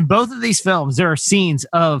 In both of these films, there are scenes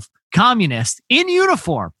of communists in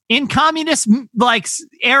uniform, in communist, like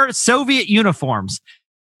Soviet uniforms,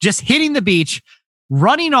 just hitting the beach,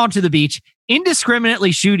 running onto the beach,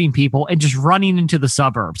 indiscriminately shooting people, and just running into the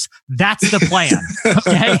suburbs. That's the plan.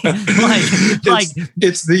 Okay,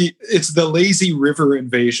 it's the lazy river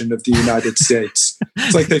invasion of the United States.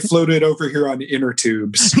 It's like they floated over here on inner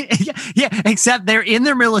tubes. Yeah, except they're in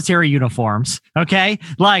their military uniforms. Okay,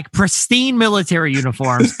 like pristine military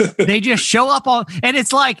uniforms. They just show up on, and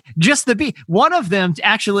it's like just the beat. One of them,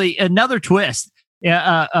 actually, another twist.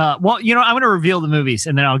 Well, you know, I'm going to reveal the movies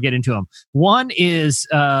and then I'll get into them. One is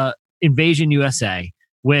Invasion USA,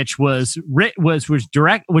 which was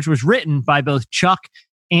written by both Chuck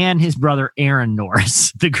and his brother Aaron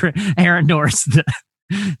Norris, the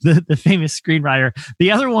famous screenwriter.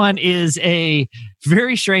 The other one is a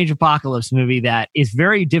very strange apocalypse movie that is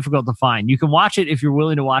very difficult to find. You can watch it if you're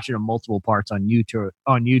willing to watch it in multiple parts on YouTube.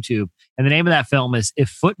 And the name of that film is If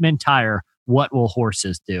Footmen Tire, What Will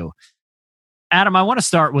Horses Do? Adam, I want to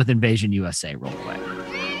start with Invasion USA real quick.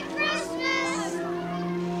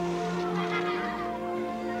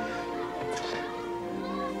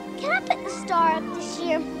 Can I put the star up this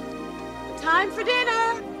year? Time for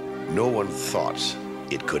dinner. No one thought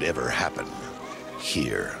it could ever happen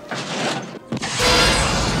here.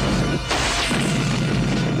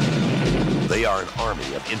 They are an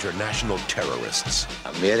army of international terrorists.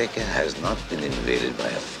 America has not been invaded by a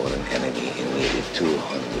foreign enemy in nearly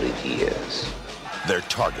 200 years. Their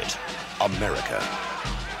target, America.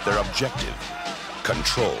 Their objective,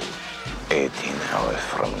 control. 18 hours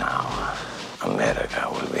from now, America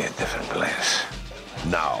will be a different place.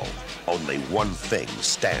 Now, only one thing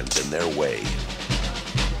stands in their way.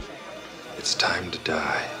 It's time to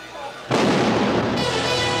die.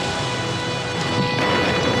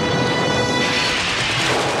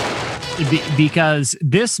 Because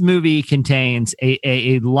this movie contains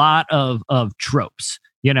a lot of tropes,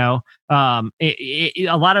 you know, a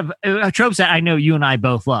lot of tropes that I know you and I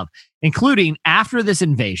both love, including after this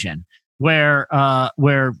invasion, where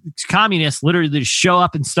communists literally just show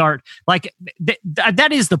up and start, like,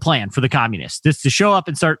 that is the plan for the communists, is to show up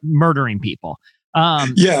and start murdering people.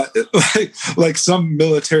 Yeah, like some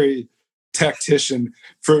military tactician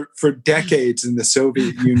for decades in the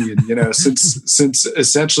Soviet Union, you know, since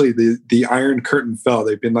essentially the Iron Curtain fell,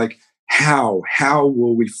 they've been like, how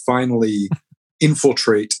will we finally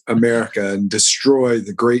infiltrate America and destroy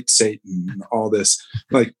the great Satan and all this?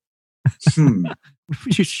 Like,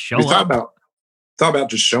 you show up. Thought about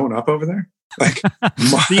just showing up over there, like,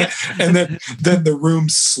 and then the room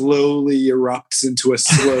slowly erupts into a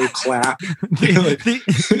slow clap.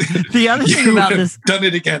 The other thing about this, done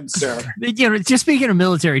it again, sir. You know, just speaking of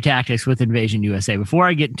military tactics with Invasion USA, before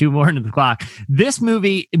I get too more into the clock, this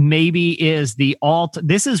movie maybe is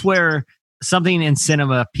this is where something in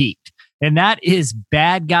cinema peaked. And that is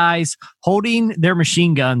bad guys holding their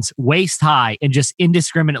machine guns waist high and just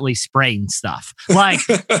indiscriminately spraying stuff. Like,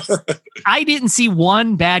 I didn't see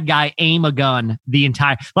one bad guy aim a gun the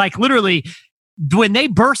entire, like literally when they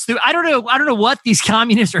burst through, I don't know what these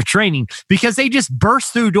communists are training, because they just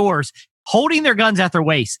burst through doors holding their guns at their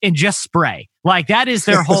waist and just spray. Like, that is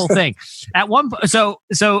their whole thing. At one so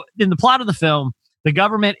in the plot of the film, the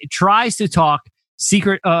government tries to talk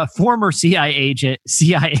former CIA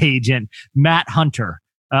agent Matt Hunter,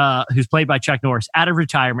 who's played by Chuck Norris, out of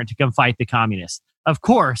retirement to come fight the communists. Of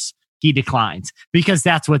course, he declines, because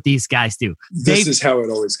that's what these guys do. This is how it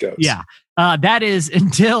always goes. Yeah. That is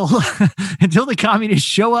until the communists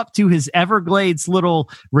show up to his Everglades little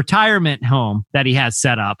retirement home that he has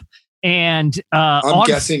set up. And I'm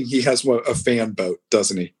guessing he has a fan boat,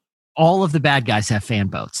 doesn't he? All of the bad guys have fan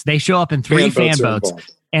boats. They show up in 3 fan boats,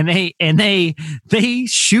 and they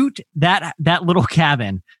shoot that little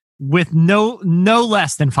cabin with no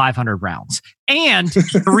less than 500 rounds and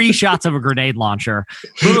 3 shots of a grenade launcher.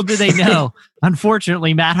 Little do they know,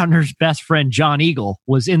 unfortunately, Matt Hunter's best friend John Eagle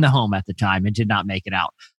was in the home at the time and did not make it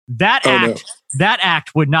out. That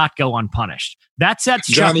act would not go unpunished. That sets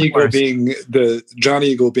John Eagle being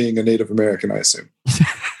a Native American, I assume.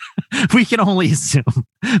 We can only assume.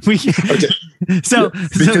 Okay.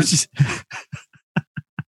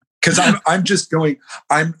 Because I'm just going.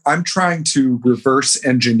 I'm trying to reverse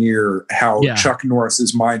engineer how Chuck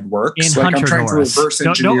Norris's mind works. I'm trying to reverse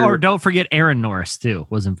engineer. Don't forget Aaron Norris too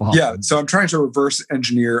was involved. Yeah, so I'm trying to reverse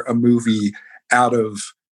engineer a movie out of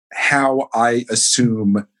how I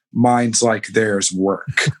assume minds like theirs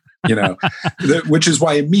work. Which is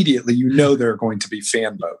why immediately there are going to be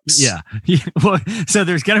fan boats. Yeah. Well, so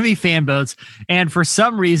there's going to be fan boats. And for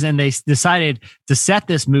some reason, they decided to set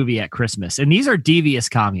this movie at Christmas. And these are devious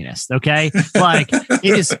communists, okay? Like,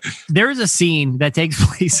 there is a scene that takes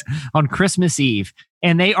place on Christmas Eve,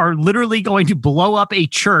 and they are literally going to blow up a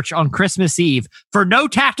church on Christmas Eve for no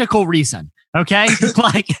tactical reason. Okay,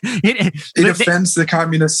 like it offends the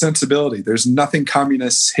communist sensibility. There's nothing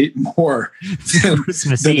communists hate more than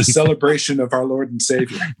the celebration of our Lord and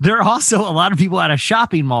Savior. There are also a lot of people at a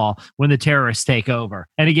shopping mall when the terrorists take over.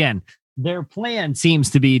 And again, their plan seems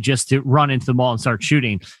to be just to run into the mall and start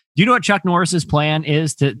shooting. Do you know what Chuck Norris's plan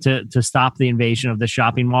is to stop the invasion of the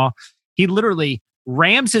shopping mall? He literally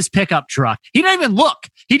rams his pickup truck. He didn't even look.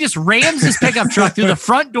 He just rams his pickup truck through the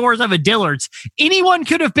front doors of a Dillard's. Anyone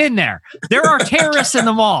could have been there. There are terrorists in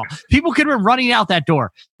the mall. People could have been running out that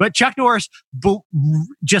door. But Chuck Norris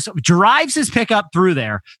just drives his pickup through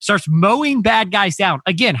there, starts mowing bad guys down.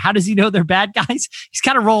 Again, how does he know they're bad guys? He's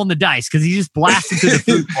kind of rolling the dice because he just blasted through the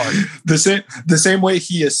food court. The same way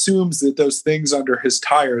he assumes that those things under his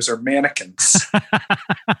tires are mannequins.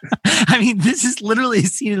 I mean, this is literally a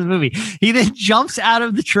scene in the movie. He then jumps out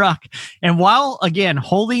of the truck, and while again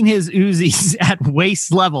holding his Uzis at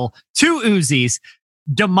waist level, 2 Uzis,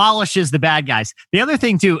 demolishes the bad guys. The other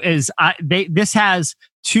thing too is this has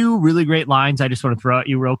 2 really great lines I just want to throw at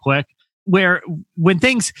you real quick, where when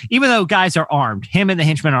things, even though guys are armed, him and the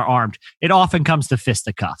henchmen are armed, it often comes to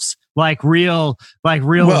fisticuffs, like real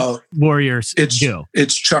warriors do.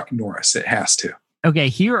 It's Chuck Norris. It has to. Okay,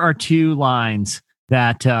 here are 2 lines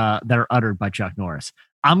that are uttered by Chuck Norris.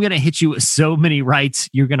 I'm going to hit you with so many rights,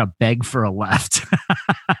 you're going to beg for a left.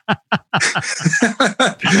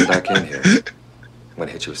 Come back in here. I'm going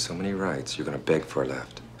to hit you with so many rights, you're going to beg for a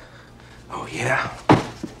left. Oh, yeah.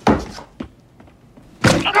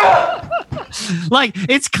 Like,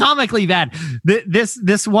 it's comically bad.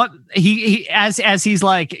 This one, he as he's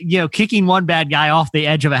like, kicking one bad guy off the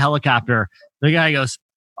edge of a helicopter, the guy goes,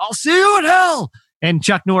 "I'll see you in hell." And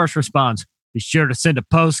Chuck Norris responds, "Be sure to send a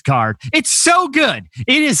postcard." It's so good.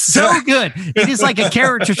 It is so good. It is like a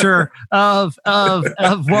caricature of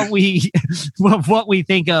what we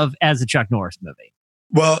think of as a Chuck Norris movie.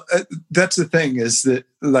 Well, that's the thing, is that,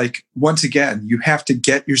 like, once again, you have to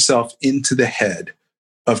get yourself into the head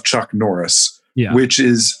of Chuck Norris, which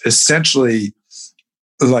is essentially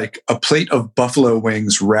like a plate of buffalo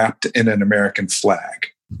wings wrapped in an American flag,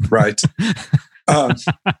 right?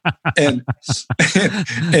 And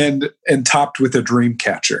topped with a dream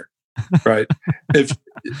catcher, right?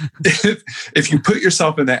 If you put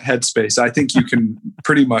yourself in that headspace, I think you can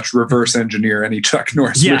pretty much reverse engineer any Chuck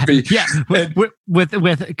Norris movie. Yeah,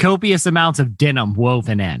 with copious amounts of denim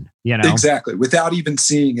woven in, Exactly. Without even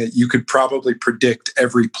seeing it, you could probably predict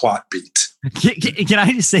every plot beat. Can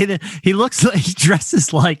I just say that he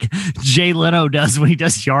dresses like Jay Leno does when he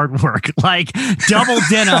does yard work, like double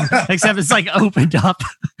denim, except it's like opened up.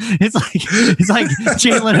 It's like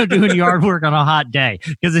Jay Leno doing yard work on a hot day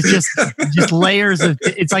because it's just layers of.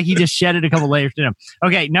 It's like he just shedded a couple layers to him.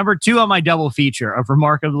 Okay, number 2 on my double feature of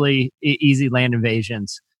remarkably easy land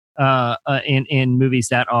invasions in movies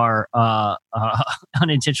that are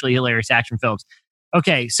unintentionally hilarious action films.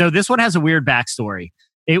 Okay, so this one has a weird backstory.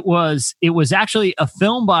 It was actually a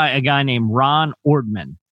film by a guy named Ron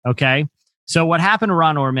Ortman. Okay. So what happened to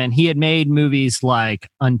Ron Ortman? He had made movies like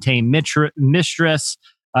Untamed Mistress.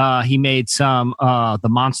 He made some The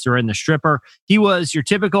Monster and the Stripper. He was your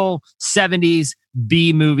typical 70s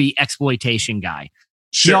B movie exploitation guy.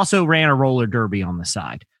 Sure. He also ran a roller derby on the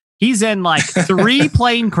side. He's in like 3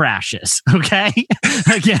 plane crashes. Okay.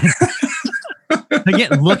 Again,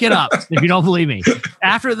 look it up if you don't believe me.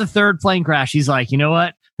 After the 3rd plane crash, he's like, you know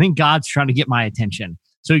what? I think God's trying to get my attention.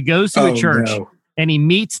 So he goes to a church and he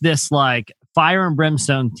meets this like fire and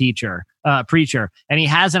brimstone preacher, and he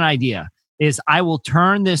has an idea: is I will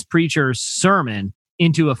turn this preacher's sermon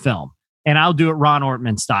into a film, and I'll do it Ron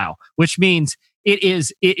Ortman style, which means it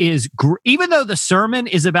is even though the sermon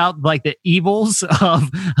is about like the evils of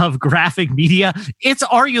graphic media, it's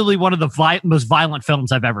arguably one of the most violent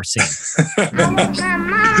films I've ever seen. I want my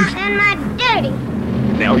mama and my daddy.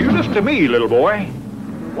 Now you listen to me, little boy.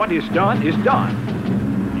 What is done is done.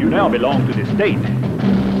 You now belong to the state.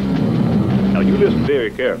 Now you listen very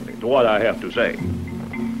carefully to what I have to say.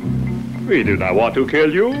 We do not want to kill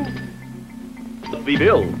you. We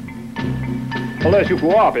will. Unless you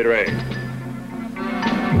cooperate.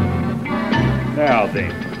 Now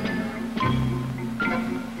then.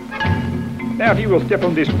 Now if you will step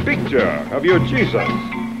on this picture of your Jesus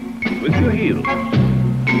with your heels,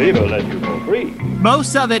 they will let you go free.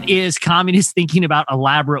 Most of it is communists thinking about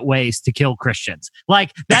elaborate ways to kill Christians.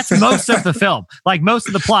 Like, that's most of the film, like most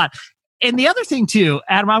of the plot. And the other thing too,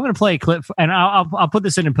 Adam, I'm going to play a clip, and I'll put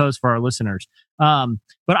this in post for our listeners. But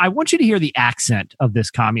I want you to hear the accent of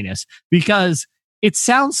this communist, because it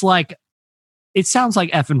sounds like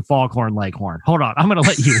effing Foghorn Leghorn. Hold on, I'm going to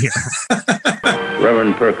let you hear.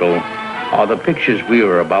 Reverend Perkle, are the pictures we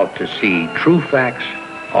are about to see true facts,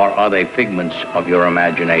 or are they figments of your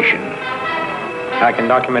imagination? I can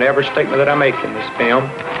document every statement that I make in this film,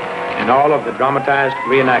 and all of the dramatized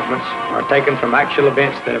reenactments are taken from actual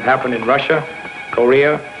events that have happened in Russia,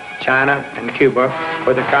 Korea, China, and Cuba,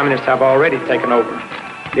 where the communists have already taken over.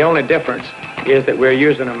 The only difference is that we're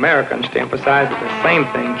using Americans to emphasize that the same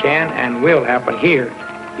thing can and will happen here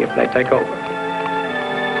if they take over.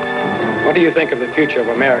 What do you think of the future of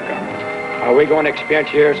America? Are we going to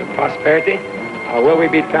experience years of prosperity, or will we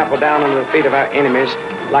be trampled down under the feet of our enemies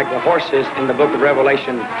like the horses in the book of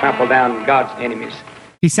Revelation trample down God's enemies?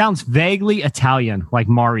 He sounds vaguely Italian, like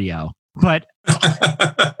Mario, but...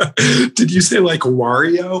 Did you say like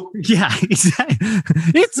Wario? Yeah, exactly.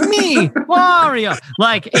 It's me, Wario.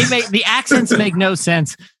 Like, the accents make no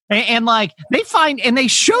sense. And like, they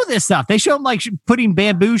show this stuff. They show them like putting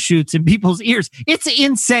bamboo shoots in people's ears. It's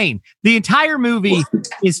insane. The entire movie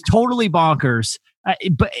is totally bonkers.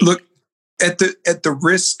 But look, at the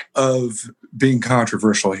risk of being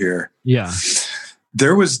controversial here. Yeah.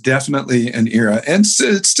 There was definitely an era, and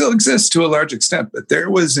it still exists to a large extent, but there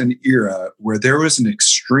was an era where there was an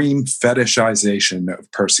extreme fetishization of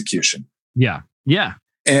persecution. Yeah. Yeah.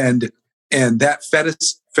 And that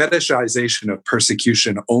fetishization of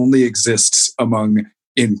persecution only exists among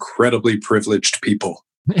incredibly privileged people.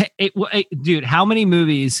 Dude, how many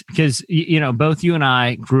movies, because, both you and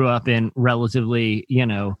I grew up in relatively,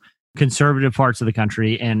 conservative parts of the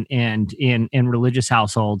country and in religious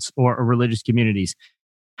households or religious communities.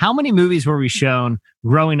 How many movies were we shown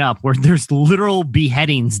growing up where there's literal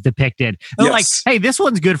beheadings depicted? Yes. Like, hey, this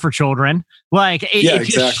one's good for children. Like, it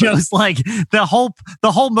just shows like the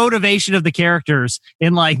whole motivation of the characters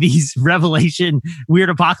in like these Revelation weird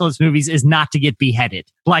apocalypse movies is not to get beheaded.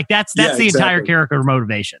 Like that's the entire character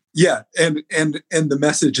motivation. Yeah, and the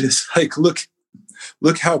message is like, look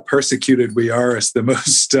how persecuted we are as the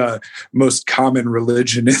most common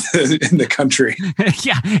religion in the country.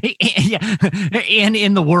 yeah, and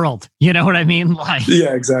in the world. You know what I mean? Like,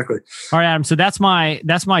 yeah, exactly. All right, Adam. So that's my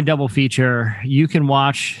double feature. You can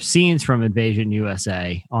watch scenes from Invasion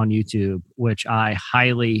USA on YouTube, which I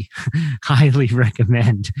highly, highly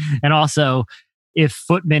recommend. And also, if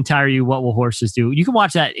footmen tire you, what will horses do? You can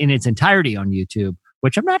watch that in its entirety on YouTube,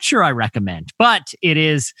 which I'm not sure I recommend, but it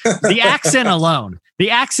is the accent alone. The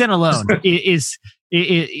accent alone is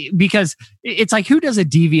because it's like, who does a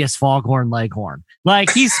devious Foghorn Leghorn?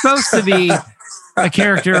 Like, he's supposed to be a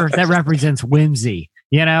character that represents whimsy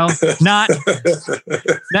You know, not.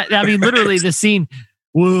 I mean, literally, the scene.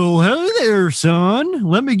 Well, hello there, son.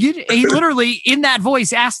 Let me get. He literally, in that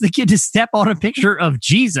voice, asked the kid to step on a picture of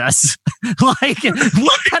Jesus. Like,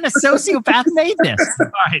 what kind of sociopath made this?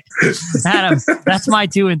 All right, Adam, that's my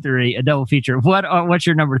 2 and 3, a double feature. What's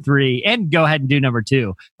your number 3? And go ahead and do number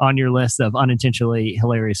 2 on your list of unintentionally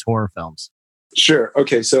hilarious horror films. Sure.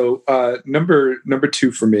 Okay. So number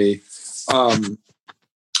 2 for me,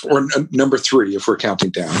 or number 3, if we're counting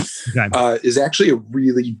down, is actually a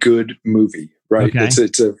really good movie. Right. Okay.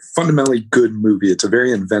 It's a fundamentally good movie. It's a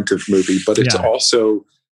very inventive movie, but it's also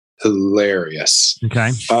hilarious.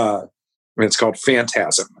 Okay. And it's called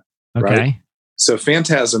Phantasm. Okay. Right? So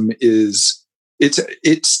Phantasm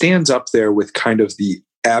it stands up there with kind of the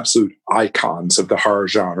absolute icons of the horror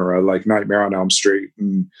genre, like Nightmare on Elm Street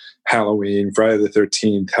and Halloween, Friday the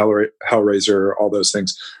 13th, Hellraiser, all those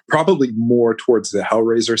things. Probably more towards the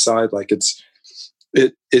Hellraiser side. Like it's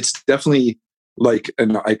definitely like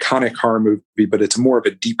an iconic horror movie, but it's more of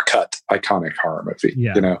a deep cut iconic horror movie.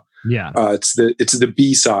 Yeah. You know, it's the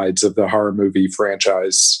B sides of the horror movie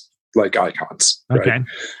franchise, like icons. Okay.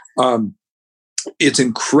 Right? It's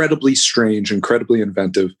incredibly strange, incredibly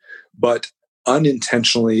inventive, but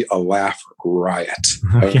unintentionally a laugh riot.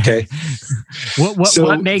 Okay.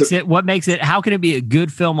 What makes it? How can it be a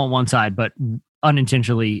good film on one side, but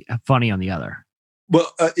unintentionally funny on the other?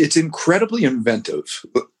 Well, it's incredibly inventive.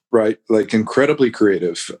 Right, like incredibly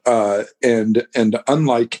creative, and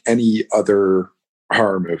unlike any other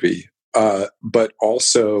horror movie, but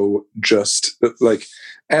also just like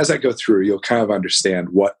as I go through, you'll kind of understand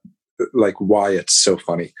why it's so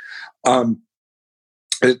funny.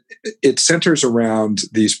 It centers around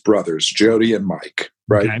these brothers, Jody and Mike.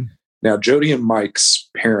 Right. Okay. Now, Jody and Mike's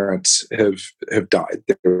parents have died.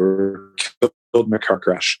 They were killed in a car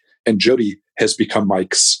crash, and Jody has become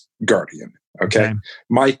Mike's guardian. Okay.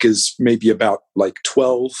 Mike is maybe about like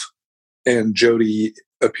 12, and Jody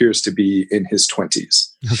appears to be in his 20s.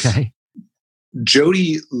 Okay.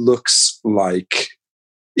 Jody looks like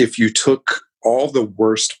if you took all the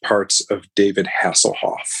worst parts of David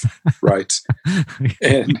Hasselhoff, right,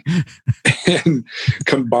 and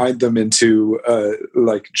combined them into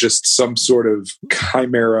like just some sort of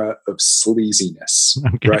chimera of sleaziness,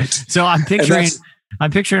 right? So I'm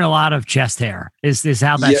picturing a lot of chest hair. Is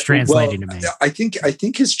how that's translating to me? I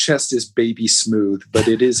think his chest is baby smooth, but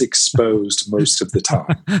it is exposed most of the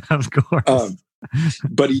time. Of course.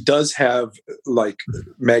 But he does have like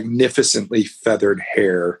magnificently feathered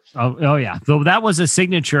hair. Oh yeah. So that was a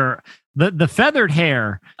signature. The feathered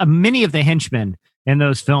hair. Many of the henchmen in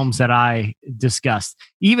those films that I discussed,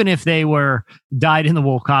 even if they were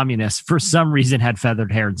dyed-in-the-wool communists, for some reason had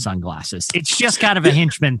feathered hair and sunglasses. It's just kind of a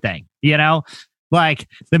henchman thing, you know. Like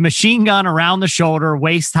the machine gun around the shoulder,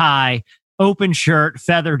 waist high, open shirt,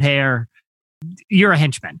 feathered hair. You're a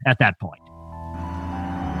henchman at that point.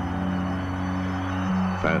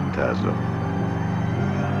 Phantasm.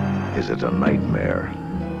 Is it a nightmare?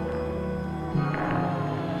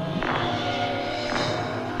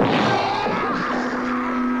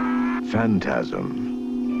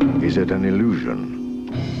 Phantasm. Is it an illusion?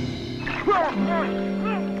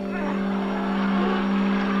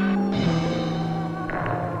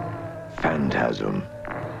 Phantasm.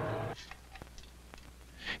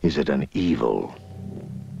 Is it an evil?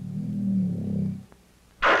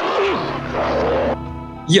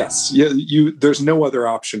 Yes, you. There's no other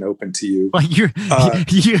option open to you. Like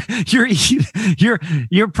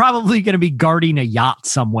you're probably going to be guarding a yacht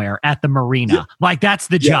somewhere at the marina. Yeah. Like that's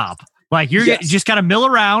the job. Like you're just got to mill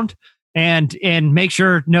around and make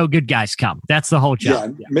sure no good guys come. That's the whole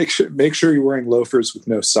job. Yeah. Make sure you're wearing loafers with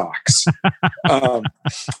no socks.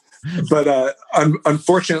 But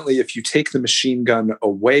unfortunately, if you take the machine gun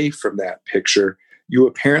away from that picture, you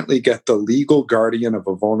apparently get the legal guardian of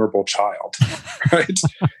a vulnerable child, right?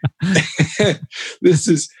 This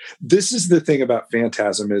is the thing about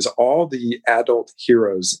Phantasm is all the adult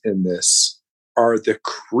heroes in this are the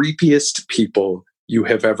creepiest people you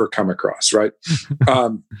have ever come across, right?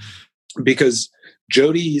 Because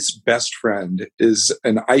Jody's best friend is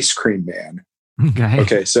an ice cream man.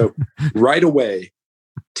 Okay, so right away,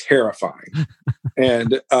 terrifying.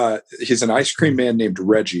 And he's an ice cream man named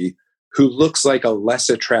Reggie, who looks like a less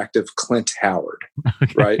attractive Clint Howard,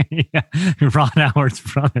 right? Yeah. Ron Howard's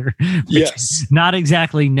brother. Yes. Not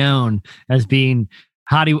exactly known as being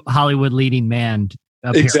Hollywood leading man.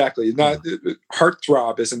 Exactly. Not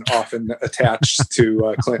Heartthrob isn't often attached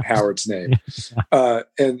to Clint Howard's name.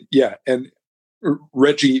 And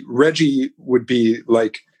Reggie would be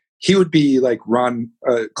like, he would be like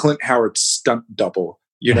Clint Howard's stunt double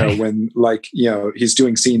you know, when like, you know, he's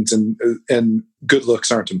doing scenes and good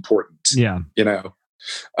looks aren't important. Yeah. You know?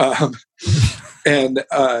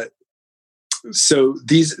 So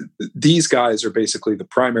these guys are basically the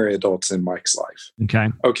primary adults in Mike's life.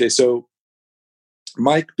 Okay. So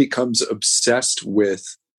Mike becomes obsessed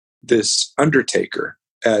with this undertaker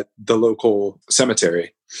at the local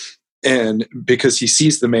cemetery. And because he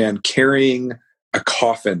sees the man carrying a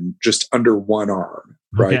coffin just under one arm,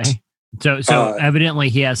 right? Okay. So evidently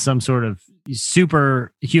he has some sort of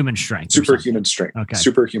superhuman strength. Superhuman strength. Okay.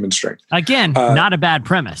 Superhuman strength. Again, not a bad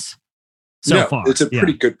premise so far. It's a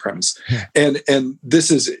pretty good premise. Yeah. And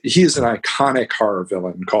he is an iconic horror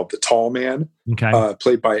villain called the Tall Man,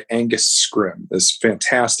 played by Angus Scrimm, this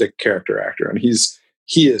fantastic character actor. And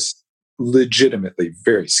he is legitimately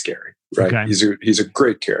very scary, right? Okay. He's a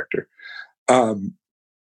great character.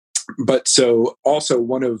 But so also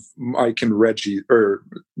one of Mike and Reggie, or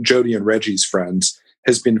Jody and Reggie's friends,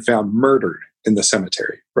 has been found murdered in the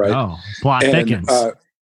cemetery, right? Oh, plot thickens.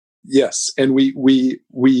 Yes. And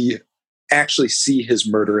we actually see his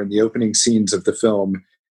murder in the opening scenes of the film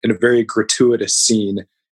in a very gratuitous scene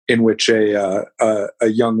in which a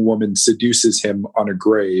young woman seduces him on a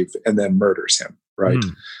grave and then murders him, right?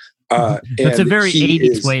 That's a very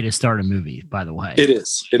 80s way to start a movie, by the way. It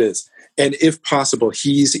is. And if possible,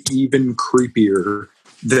 he's even creepier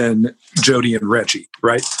than Jody and Reggie,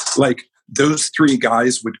 right? Like those three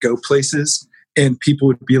guys would go places and people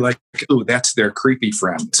would be like, oh, that's their creepy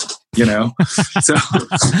friend, you know? So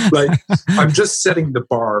like, I'm just setting the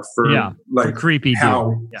bar for like creepy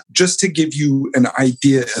how, just to give you an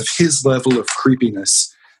idea of his level of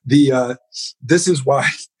creepiness. This is why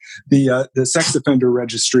the sex offender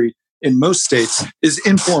registry in most states is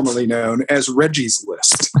informally known as Reggie's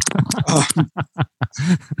List.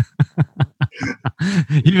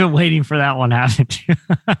 You've been waiting for that one, haven't you?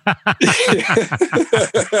 I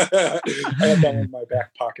had that in my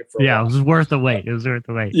back pocket for a while. It was worth the wait.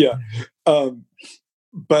 Yeah.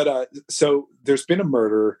 But so there's been a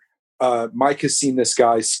murder. Mike has seen this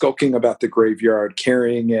guy skulking about the graveyard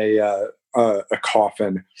carrying a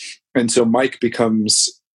coffin. And so Mike becomes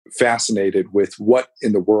fascinated with what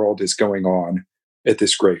in the world is going on at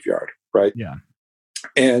this graveyard, right? Yeah.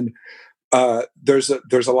 And there's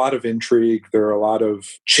a lot of intrigue. There are a lot of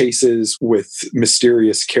chases with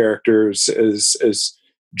mysterious characters as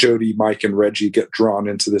Jody, Mike, and Reggie get drawn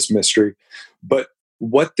into this mystery. But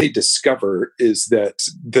what they discover is that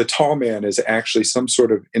the Tall Man is actually some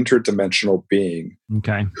sort of interdimensional being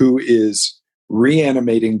who is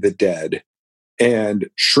reanimating the dead and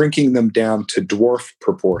shrinking them down to dwarf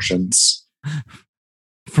proportions.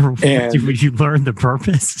 Did you learn the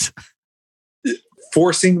purpose?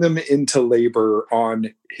 Forcing them into labor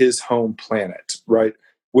on his home planet, right?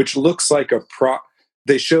 Which looks like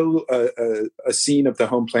they show a scene of the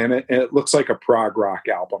home planet and it looks like a prog rock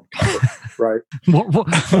album cover, right?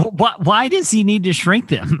 Why does he need to shrink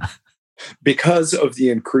them? Because of the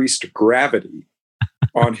increased gravity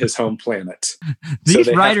on his home planet.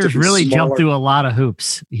 These writers really jump through a lot of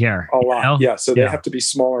hoops here. A lot, you know? Yeah. So they have to be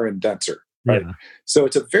smaller and denser, right? Yeah. So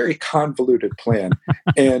it's a very convoluted plan.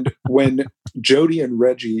 And when Jody and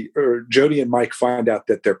Mike find out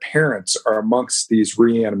that their parents are amongst these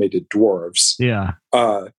reanimated dwarves,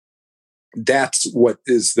 that's what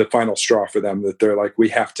is the final straw for them, that they're like, we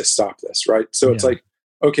have to stop this, right? So it's like,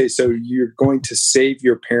 okay, so you're going to save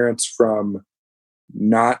your parents from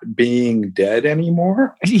not being dead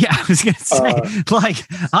anymore? Yeah, I was going to say, like,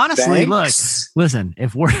 honestly, look, listen,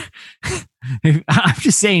 I'm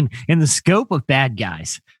just saying, in the scope of bad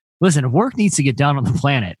guys, listen, if work needs to get done on the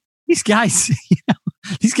planet, these guys,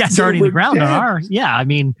 are already in the ground on our, I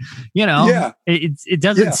mean, it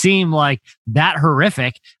doesn't seem like that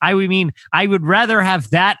horrific. I would rather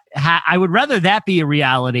have that, I would rather that be a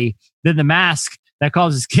reality than the mask that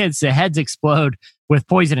causes kids to heads explode with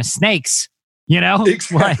poisonous snakes.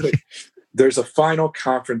 Exactly. There's a final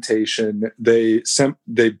confrontation. They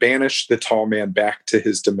banish the Tall Man back to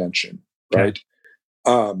his dimension, right?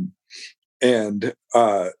 But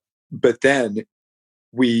then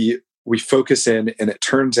we focus in, and it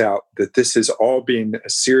turns out that this has all been a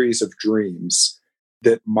series of dreams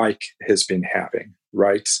that Mike has been having,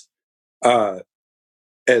 right?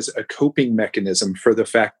 As a coping mechanism for the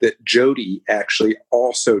fact that Jody actually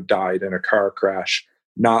also died in a car crash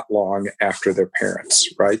not long after their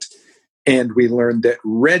parents, right? And we learned that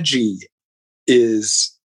Reggie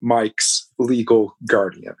is Mike's legal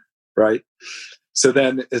guardian, right? So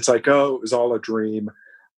then it's like, oh, it was all a dream.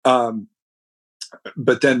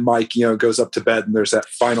 But then Mike, goes up to bed, and there's that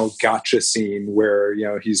final gotcha scene where,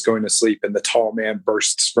 he's going to sleep and the Tall Man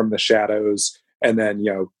bursts from the shadows and then,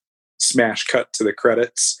 smash cut to the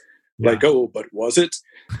credits. Like, oh, but was it?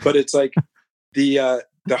 But it's like the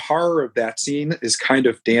horror of that scene is kind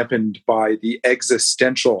of dampened by the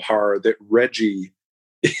existential horror that Reggie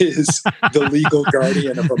is the legal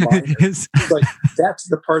guardian of a minor. Like, that's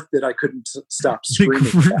the part that I couldn't stop screaming.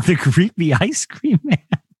 The creepy ice cream man.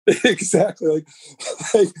 Exactly.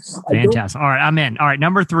 Fantastic. All right, I'm in. All right,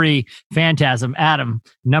 number 3, Phantasm. Adam,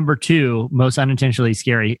 number 2, most unintentionally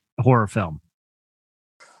scary horror film.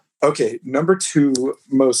 Okay, number 2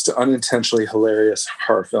 most unintentionally hilarious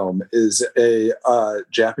horror film is a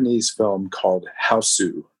Japanese film called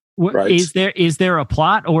Hausu. Right? Is there a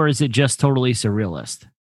plot, or is it just totally surrealist?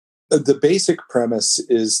 The basic premise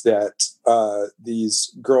is that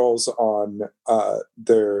these girls on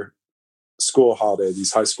their school holiday,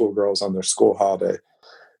 these high school girls on their school holiday,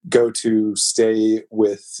 go to stay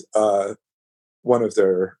with one of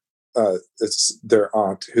it's their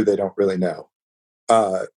aunt, who they don't really know,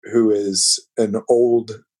 who is an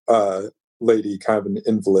old lady, kind of an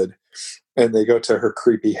invalid, and they go to her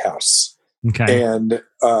creepy house. Okay. And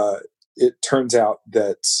it turns out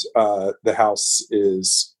that the house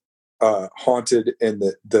is haunted, and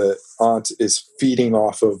the aunt is feeding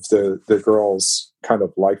off of the girl's kind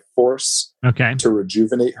of life force to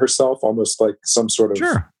rejuvenate herself, almost like some sort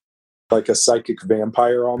of like a psychic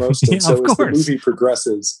vampire almost. And so as the movie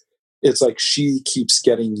progresses, it's like she keeps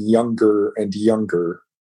getting younger and younger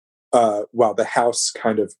while the house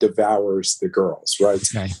kind of devours the girls, right?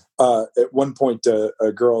 Okay. At one point,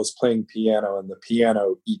 a girl is playing piano and the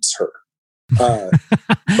piano eats her.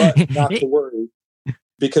 But not to worry,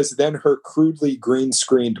 because then her crudely green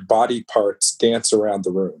screened body parts dance around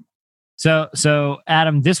the room. So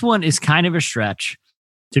Adam, this one is kind of a stretch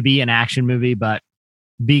to be an action movie, but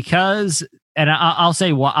because, and I'll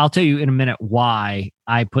tell you in a minute why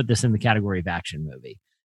I put this in the category of action movie.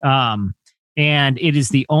 And it is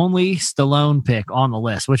the only Stallone pick on the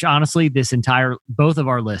list, which honestly, both of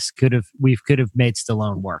our lists could have made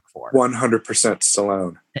Stallone work for. 100%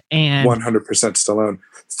 Stallone. And 100% Stallone.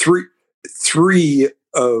 Three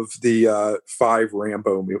of the 5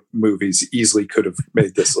 Rambo movies easily could have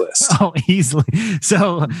made this list. Oh, easily.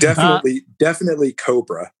 So definitely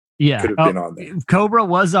Cobra. Yeah, could have been on there. Cobra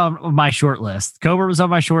was on my short list.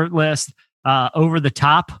 Over the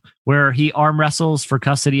Top, where he arm wrestles for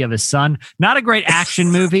custody of his son. Not a great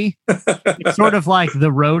action movie. It's sort of like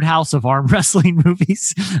the Roadhouse of arm wrestling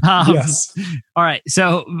movies. Yes. All right.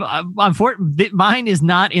 So mine is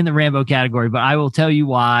not in the Rambo category, but I will tell you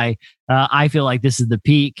why I feel like this is the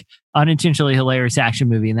peak unintentionally hilarious action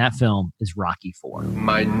movie, and that film is Rocky IV.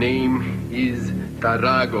 My name is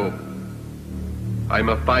Tarago. I'm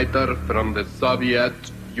a fighter from the Soviet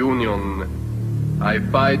Union. I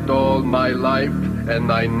fight all my life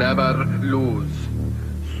and I never lose.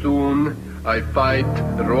 Soon I fight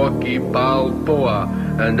Rocky Balboa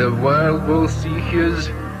and the world will see his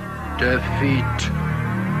defeat.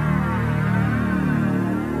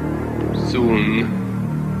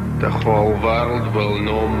 Soon the whole world will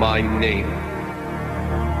know my name.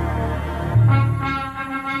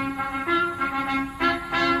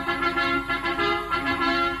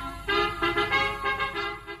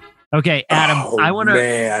 Okay, Adam, I want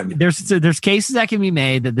to. There's cases that can be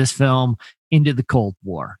made that this film ended the Cold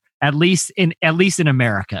War. At least in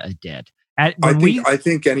America, it did. I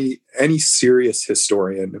think any serious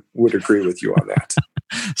historian would agree with you on that.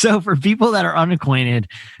 So, for people that are unacquainted,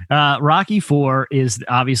 Rocky IV is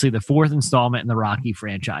obviously the 4th installment in the Rocky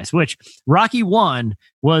franchise. Which Rocky I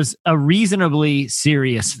was a reasonably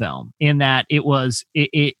serious film in that it was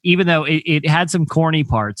even though it had some corny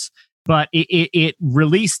parts. But it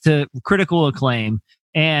released to critical acclaim,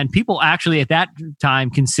 and people actually at that time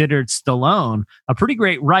considered Stallone a pretty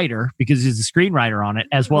great writer because he's a screenwriter on it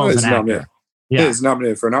as well as an actor. Yeah, he's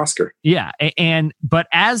nominated for an Oscar. Yeah, but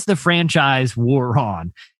as the franchise wore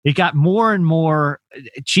on, it got more and more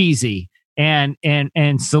cheesy, and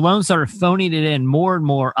Stallone started phoning it in more and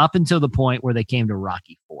more up until the point where they came to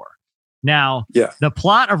Rocky IV. Now, the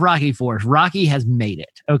plot of Rocky IV is Rocky has made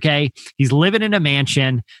it. Okay, he's living in a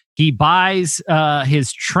mansion. He buys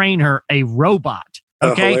his trainer a robot.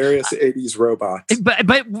 Okay, a hilarious 80s robot,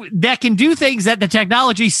 but that can do things that the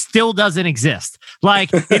technology still doesn't exist.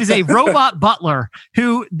 Like it is a robot butler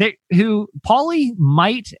who Paulie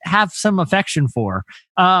might have some affection for.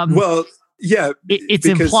 Well, yeah, it's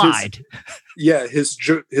implied. His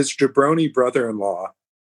jabroni brother-in-law,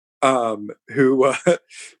 who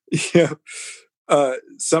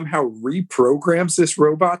somehow reprograms this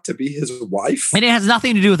robot to be his wife, and it has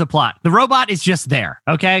nothing to do with the plot. The robot is just there.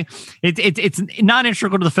 Okay, it's not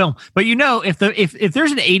integral to the film, but if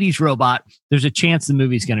there's an 80s robot, there's a chance the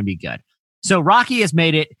movie's going to be good. So Rocky has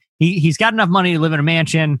made it. he's got enough money to live in a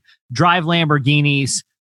mansion, drive Lamborghinis,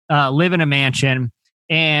 live in a mansion,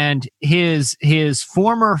 and his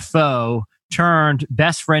former foe turned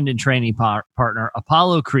best friend and training partner,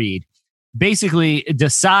 Apollo Creed, basically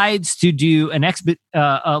decides to do an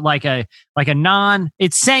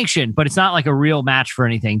it's sanctioned, but it's not like a real match for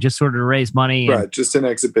anything, just sort of to raise money. Right, just an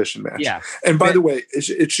exhibition match. Yeah. And by the way,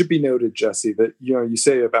 it should be noted, Jesse, that you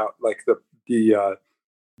say about like the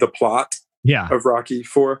plot of Rocky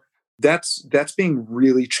IV, that's being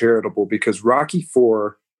really charitable, because Rocky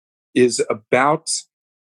IV is about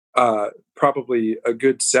probably a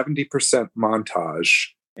good 70% montage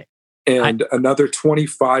and another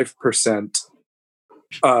 25%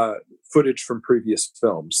 footage from previous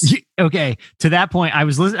films. Okay, to that point, I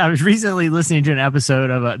was recently listening to an episode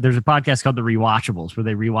of there's a podcast called The Rewatchables, where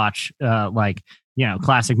they rewatch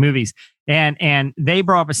classic movies, and they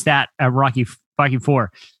brought up a stat of Rocky IV.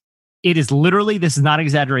 It is literally, this is not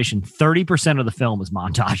exaggeration, 30% of the film is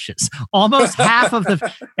montages. Almost half of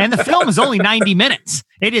and the film is only 90 minutes.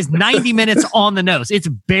 It is 90 minutes on the nose. It's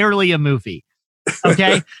barely a movie.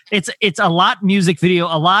 Okay. It's a lot music video,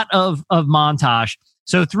 a lot of montage.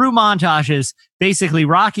 So through montages, basically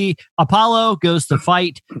Apollo goes to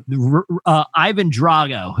fight Ivan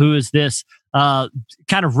Drago, who is this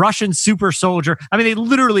kind of Russian super soldier. I mean, they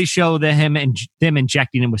literally show them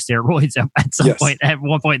injecting him with steroids at some point, at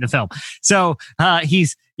one point in the film. So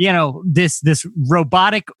he's, this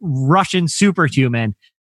robotic Russian superhuman.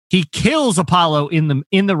 He kills Apollo in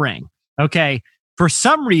the ring. Okay. For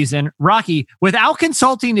some reason, Rocky, without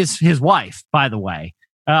consulting his wife, by the way,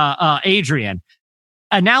 Adrian,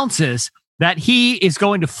 announces that he is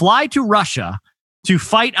going to fly to Russia to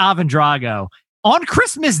fight Ivan Drago on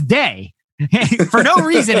Christmas Day. For no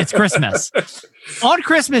reason, it's Christmas. On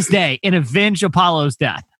Christmas Day, and avenge Apollo's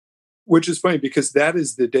death. Which is funny, because that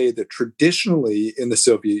is the day that traditionally in the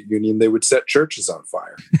Soviet Union, they would set churches on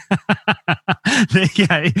fire.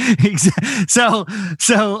 Yeah, so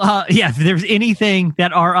if there's anything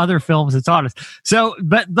that our other films have taught us. So,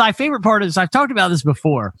 but my favorite part is, I've talked about this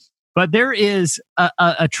before, but there is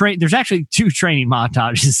there's actually 2 training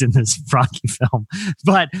montages in this Rocky film.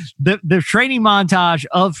 But the training montage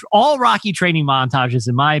of all Rocky training montages,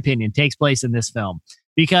 in my opinion, takes place in this film,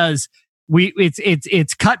 because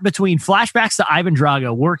it's cut between flashbacks to Ivan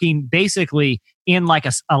Drago working basically in like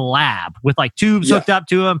a lab with like tubes hooked up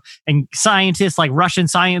to him, and scientists, like Russian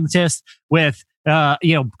scientists with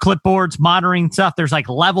clipboards monitoring stuff. There's like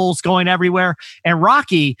levels going everywhere, and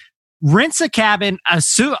Rocky rents a cabin,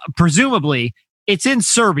 presumably it's in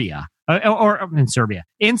Serbia,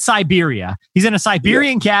 in Siberia. He's in a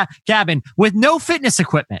Siberian cabin with no fitness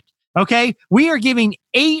equipment. Okay, we are giving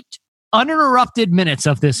 8 uninterrupted minutes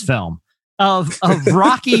of this film of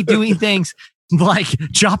Rocky doing things like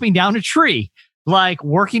chopping down a tree, like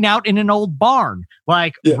working out in an old barn,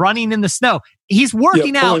 like running in the snow. He's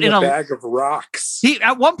working out in a bag of rocks.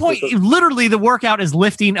 At one point, literally, the workout is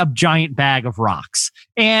lifting a giant bag of rocks,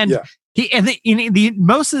 and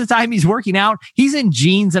most of the time he's working out, he's in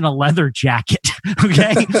jeans and a leather jacket.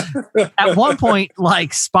 Okay. At one point,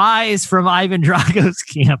 like, spies from Ivan Drago's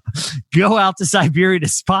camp go out to Siberia to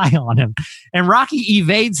spy on him, and Rocky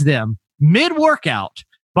evades them mid-workout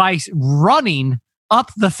by running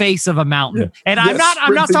up the face of a mountain. And I'm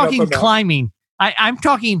not talking climbing. I'm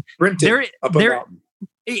talking sprinting up a mountain.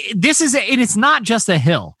 It's not just a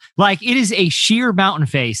hill. Like, it is a sheer mountain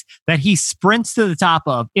face that he sprints to the top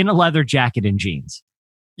of in a leather jacket and jeans.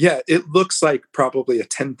 Yeah, it looks like probably a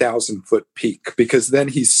 10,000 foot peak, because then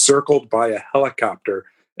he's circled by a helicopter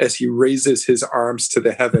as he raises his arms to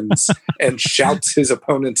the heavens and shouts his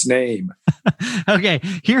opponent's name. Okay,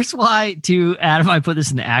 here's why, Adam, I put this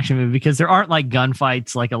in the action movie, because there aren't like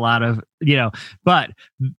gunfights like a lot of, but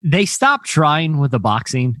they stopped trying with the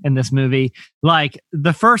boxing in this movie. Like,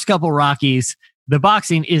 the first couple Rockies, the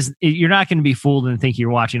boxing is, you're not going to be fooled and think you're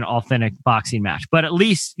watching an authentic boxing match, but at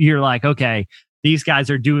least you're like, okay, these guys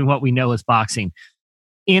are doing what we know as boxing.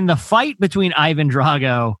 In the fight between Ivan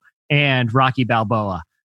Drago and Rocky Balboa,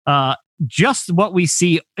 just what we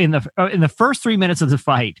see in the first 3 minutes of the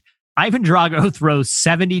fight, Ivan Drago throws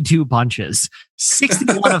 72 punches.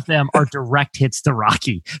 61 of them are direct hits to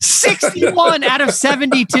Rocky. 61 out of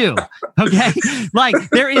 72. Okay, like,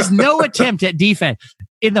 there is no attempt at defense.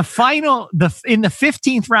 In the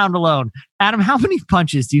 15th round alone, Adam, how many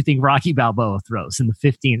punches do you think Rocky Balboa throws in the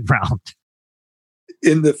 15th round?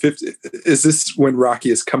 In the 50th, is this when Rocky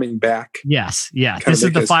is coming back? Yes, yeah. This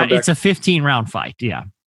is the fight. It's a 15-round fight. Yeah.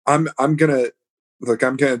 I'm gonna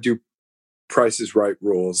do Price is Right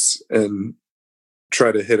rules, and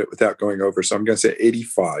try to hit it without going over. So I'm going to say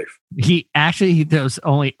 85. He does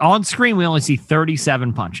only on screen. We only see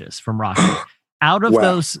 37 punches from Rocky. Out of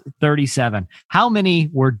those 37, how many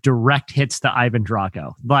were direct hits to Ivan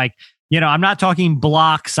Drago? Like, I'm not talking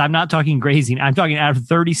blocks. I'm not talking grazing. I'm talking out of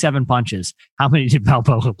 37 punches. How many did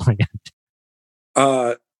Balboa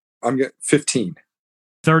land? I'm getting 15.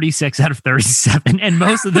 36 out of 37, and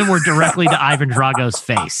most of them were directly to Ivan Drago's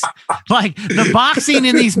face. Like the boxing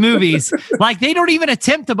in these movies, like they don't even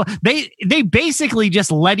attempt to. They basically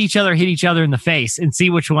just let each other hit each other in the face and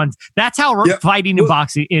see which ones. That's how fighting in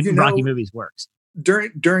boxing in Rocky movies works.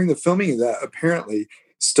 During the filming of that, apparently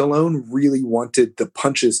Stallone really wanted the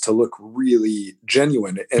punches to look really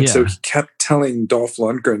genuine, and so he kept telling Dolph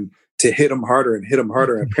Lundgren to hit him harder and hit him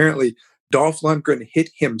harder. And apparently, Dolph Lundgren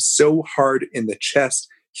hit him so hard in the chest,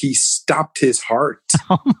 he stopped his heart.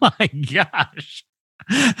 Oh my gosh.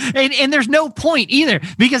 And there's no point either,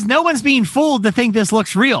 because no one's being fooled to think this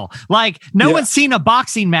looks real. Like no one's seen a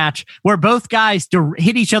boxing match where both guys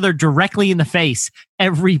hit each other directly in the face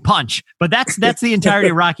every punch. But that's the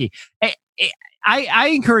entirety of Rocky. I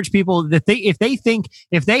encourage people that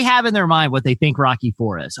if they have in their mind what they think Rocky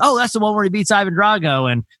IV is, that's the one where he beats Ivan Drago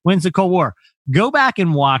and wins the Cold War. Go back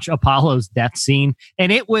and watch Apollo's death scene.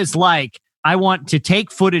 And it was like, I want to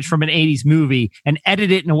take footage from an 80s movie and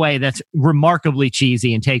edit it in a way that's remarkably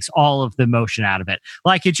cheesy and takes all of the emotion out of it.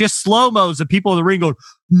 Like it just slow-mos the people in the ring going,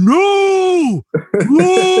 no!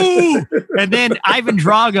 And then Ivan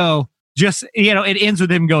Drago just, it ends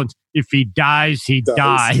with him going, if he dies, he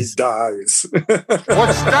dies. He dies.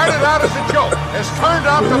 What started out as a joke has turned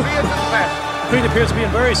out to be a disaster. Creed appears to be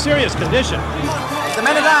in very serious condition. The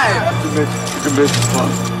man alive. You can make it fun.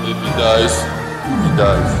 If he dies, he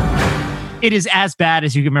dies. It is as bad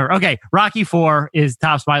as you can remember. Okay, Rocky IV is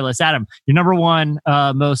tops my list. Adam, your number one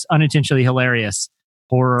most unintentionally hilarious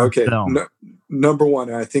horror film. Number one,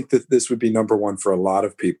 and I think that this would be number one for a lot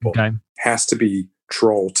of people, has to be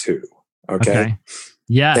Troll 2. Okay.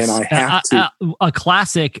 Yes. And I have to. A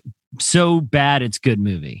classic, so bad it's good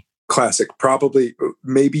movie. Classic. Probably,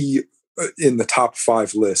 maybe in the top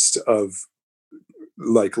 5 list of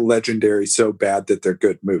like legendary, so bad that they're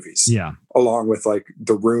good movies. Yeah. Along with like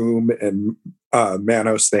The Room and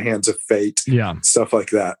Manos, The Hands of Fate. Yeah. Stuff like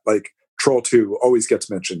that. Like Troll 2 always gets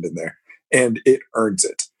mentioned in there, and it earns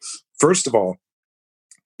it. First of all,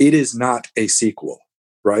 it is not a sequel,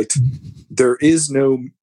 right? There is no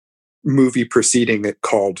movie preceding it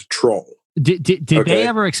called Troll. Did they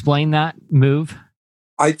ever explain that move?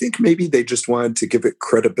 I think maybe they just wanted to give it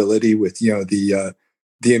credibility with,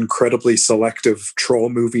 the incredibly selective troll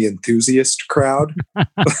movie enthusiast crowd.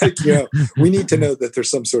 Like, we need to know that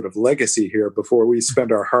there's some sort of legacy here before we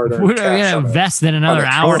spend our hard-earned We're cash going to invest in another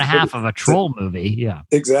hour and a half of a troll movie. Yeah,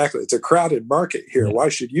 exactly. It's a crowded market here. Yeah. Why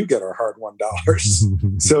should you get our hard-won dollars?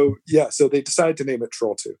 So they decided to name it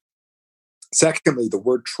Troll 2. Secondly, the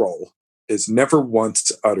word troll is never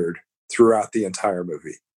once uttered throughout the entire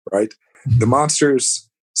movie, right? The monsters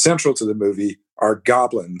central to the movie are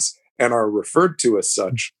goblins and are referred to as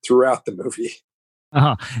such throughout the movie.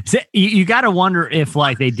 So you got to wonder if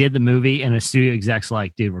like they did the movie and a studio exec's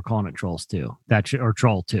like, dude, we're calling it Trolls 2. Or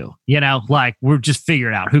Troll 2. Like we're just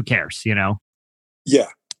figuring it out. Who cares? Yeah.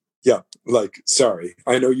 Like, sorry,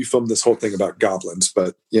 I know you filmed this whole thing about goblins,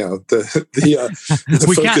 but the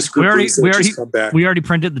focus group we already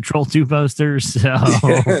printed the Troll 2 posters. So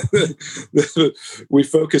we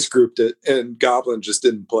focus grouped it, and Goblin just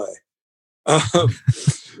didn't play.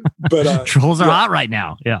 But Trolls are hot right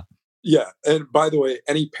now. Yeah. Yeah. And by the way,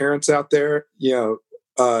 any parents out there,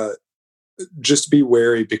 just be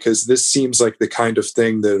wary, because this seems like the kind of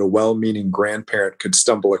thing that a well-meaning grandparent could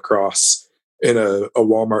stumble across in a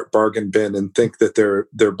Walmart bargain bin and think that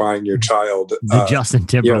they're buying your child the Justin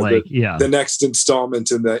Timberlake, the next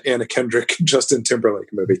installment in the Anna Kendrick Justin Timberlake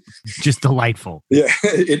movie. Just delightful. Yeah,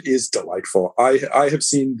 it is delightful. I have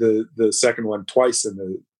seen the second one twice in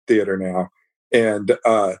the theater now, and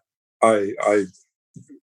I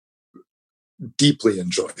deeply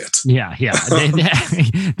enjoy it. Yeah.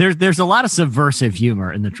 There's a lot of subversive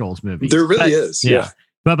humor in the Trolls movie. There really is. Yeah.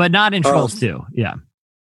 But not in Trolls 2. Yeah.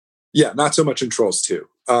 Yeah, not so much in Trolls 2.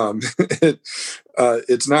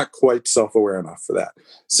 It's not quite self-aware enough for that.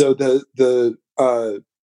 So the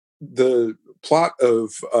plot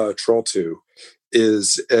of Troll 2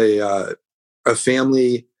 is a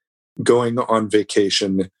family going on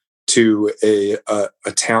vacation to a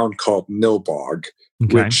town called Nilbog,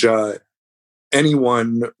 which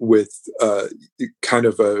anyone with kind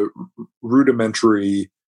of a rudimentary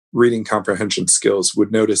reading comprehension skills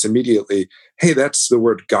would notice immediately, hey, that's the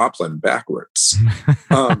word goblin backwards.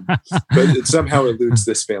 But it somehow eludes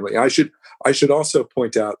this family. I should also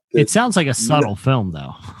point out that it sounds like a subtle film,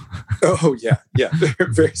 though. Oh yeah, very,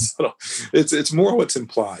 very subtle. It's more what's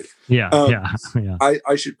implied. Yeah.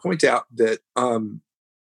 I should point out that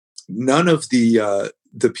none of the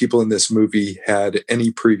people in this movie had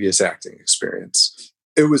any previous acting experience.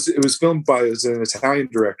 It was filmed by an Italian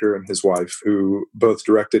director and his wife, who both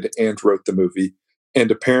directed and wrote the movie,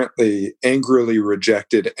 and apparently angrily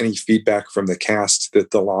rejected any feedback from the cast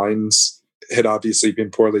that the lines had obviously been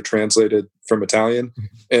poorly translated from Italian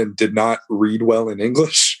and did not read well in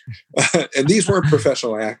English. And these weren't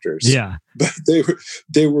professional actors. Yeah. But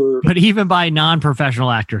they were. But even by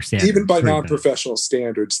non-professional actor standards. Even by non-professional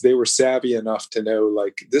standards, they were savvy enough to know,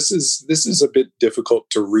 like, this is a bit difficult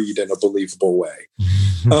to read in a believable way.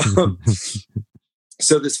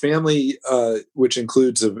 So this family, which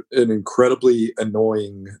includes an incredibly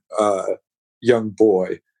annoying young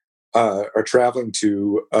boy, are traveling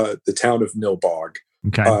to the town of Nilbog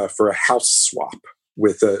for a house swap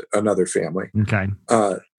with another family. Okay.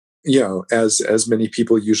 As many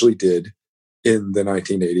people usually did in the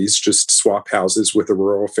 1980s, just swap houses with a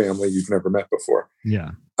rural family you've never met before.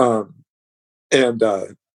 Yeah.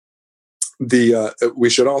 We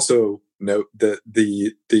should also note that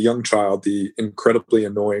the young child, the incredibly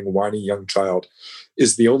annoying, whiny young child,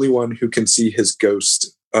 is the only one who can see his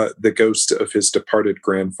ghost, the ghost of his departed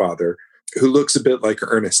grandfather, who looks a bit like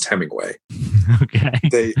Ernest Hemingway. Okay.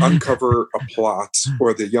 They uncover a plot,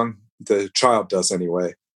 or the child does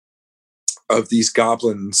anyway, of these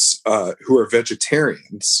goblins who are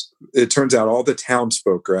vegetarians. It turns out all the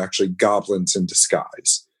townsfolk are actually goblins in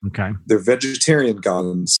disguise. Okay. They're vegetarian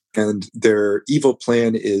goblins, and their evil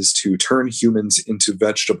plan is to turn humans into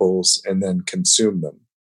vegetables and then consume them,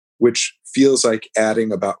 which feels like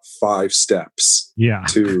adding about 5 steps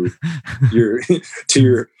to your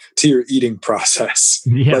eating process.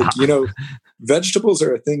 Yeah. Like, vegetables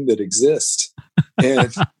are a thing that exist,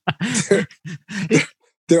 and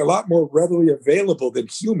they're a lot more readily available than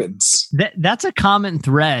humans. That's a common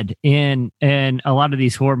thread in a lot of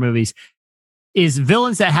these horror movies, is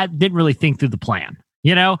villains that didn't really think through the plan.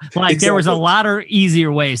 Like there was a lot of easier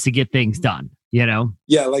ways to get things done.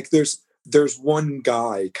 Yeah, like there's one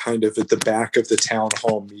guy kind of at the back of the town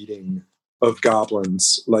hall meeting of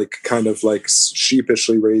goblins, like kind of like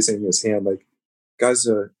sheepishly raising his hand, like, guys,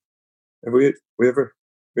 have we ever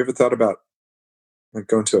thought about like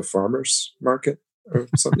going to a farmer's market or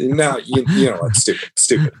something? No, you know what?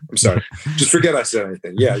 Stupid. I'm sorry. Just forget I said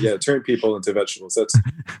anything. Yeah. Turn people into vegetables. Let's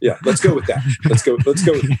go with that. Let's go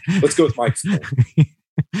with Mike's thing.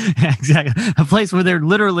 Exactly. A place where they're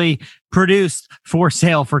literally produced for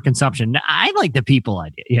sale for consumption. I like the people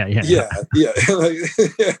idea. Yeah.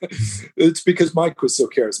 It's because Mike was so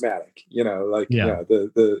charismatic,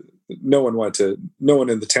 no one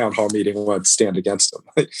in the town hall meeting wanted to stand against him.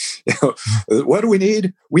 What do we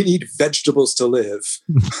need? We need vegetables to live.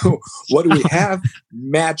 What do we have?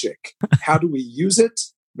 Magic. How do we use it?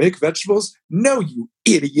 Make vegetables? No, you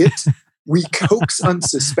idiot. We coax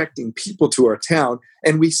unsuspecting people to our town,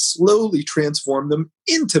 and we slowly transform them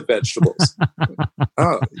into vegetables.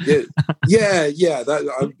 Oh, yeah.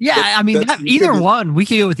 Either one. We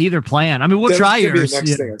can go with either plan. I mean, we'll try yours. The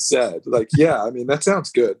next thing I said, that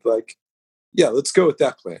sounds good. Let's go with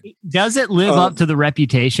that plan. Does it live up to the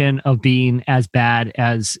reputation of being as bad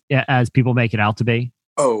as people make it out to be?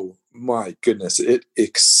 Oh my goodness, it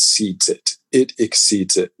exceeds it. It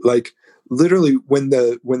exceeds it. Like, literally, when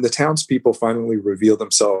the townspeople finally reveal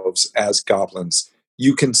themselves as goblins,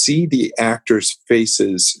 you can see the actors'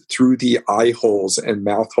 faces through the eye holes and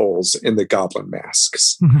mouth holes in the goblin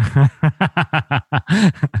masks.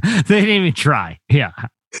 They didn't even try. Yeah.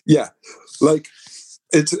 Like,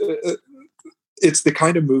 it's the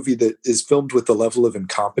kind of movie that is filmed with the level of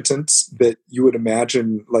incompetence that you would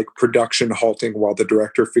imagine, like, production halting while the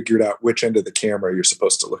director figured out which end of the camera you're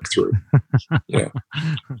supposed to look through.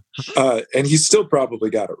 And he still probably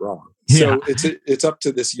got it wrong. So it's up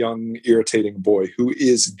to this young, irritating boy who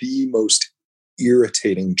is the most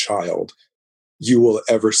irritating child you will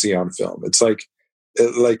ever see on film. It's like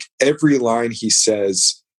every line he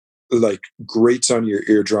says, like, grates on your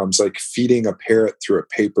eardrums, like feeding a parrot through a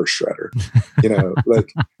paper shredder,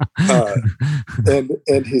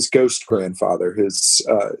 and his ghost grandfather, his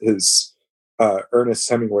Ernest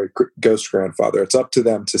Hemingway ghost grandfather. It's up to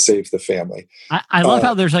them to save the family. I love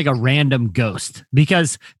how there's like a random ghost,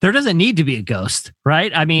 because there doesn't need to be a ghost,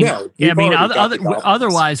 right? I mean,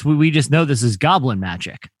 otherwise we just know this is goblin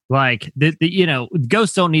magic. Like,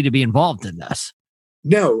 ghosts don't need to be involved in this.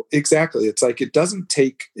 No, exactly. It's like it doesn't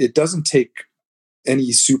take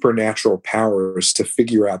any supernatural powers to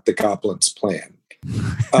figure out the goblin's plan.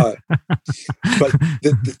 But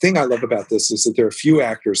the thing I love about this is that there are a few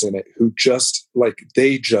actors in it who just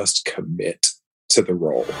commit to the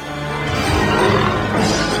role.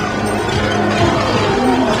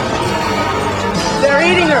 They're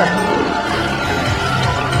eating her,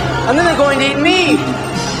 and then they're going to eat me.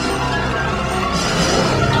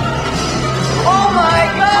 Oh my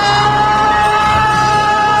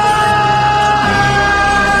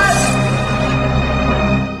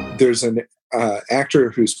God! There's an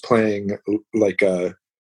actor who's playing like a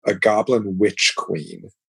goblin witch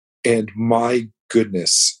queen, and my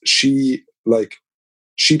goodness, she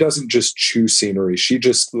doesn't just chew scenery. She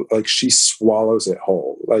swallows it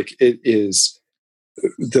whole. Like, it is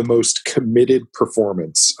the most committed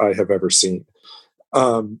performance I have ever seen.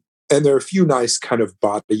 And there are a few nice kind of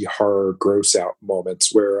body horror gross out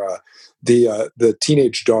moments where the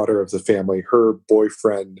teenage daughter of the family, her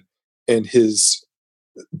boyfriend and his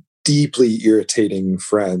deeply irritating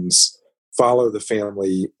friends follow the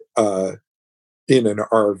family in an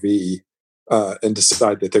RV and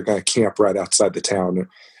decide that they're going to camp right outside the town,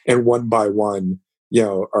 and one by one,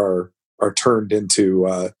 are turned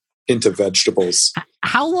into vegetables.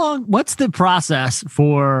 How long? What's the process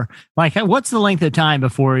for? Like, what's the length of time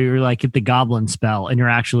before you're like get the goblin spell and you're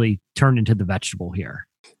actually turned into the vegetable here?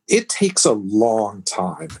 It takes a long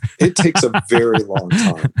time. It takes a very long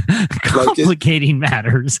time. Complicating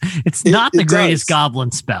matters. It's not the greatest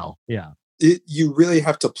goblin spell. Yeah. You really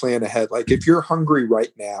have to plan ahead. Like, if you're hungry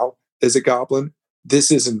right now as a goblin, this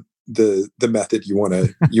isn't the method you want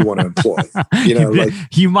to employ.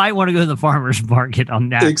 You might want to go to the farmer's market on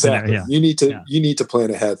that. Exactly. You need to plan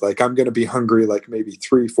ahead. Like, I'm going to be hungry like maybe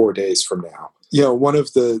 3-4 days from now. One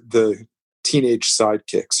of the teenage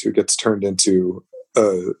sidekicks who gets turned into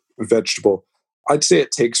a vegetable, I'd say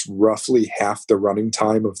it takes roughly half the running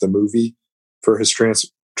time of the movie for his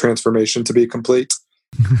transformation to be complete.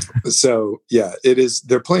 So yeah, it is.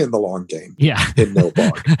 They're playing the long game. Yeah, in no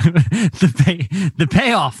bar. The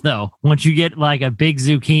payoff though, once you get like a big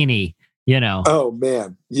zucchini, Oh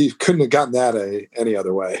man, you couldn't have gotten that any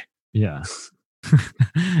other way. Yeah.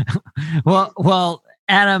 Well,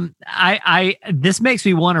 Adam, I this makes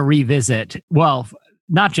me want to revisit. Well,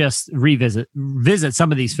 not just visit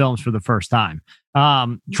some of these films for the first time.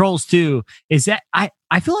 Trolls 2, is that I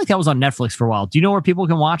feel like that was on Netflix for a while. Do you know where people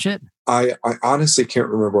can watch it? I honestly can't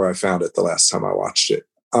remember where I found it the last time I watched it.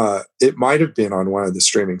 It might have been on one of the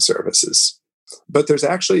streaming services. But there's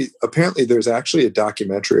actually a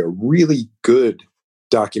documentary, a really good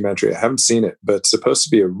documentary. I haven't seen it, but it's supposed to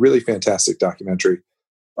be a really fantastic documentary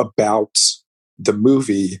about the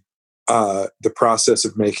movie, the process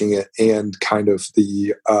of making it, and kind of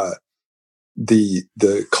the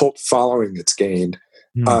cult following it's gained.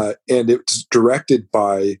 And it's directed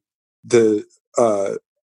by the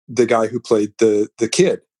guy who played the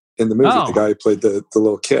kid in the movie, the guy who played the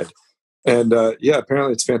little kid. And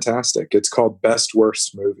apparently it's fantastic. It's called Best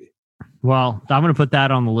Worst Movie. Well, I'm going to put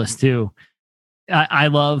that on the list too. I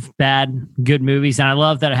love bad, good movies, and I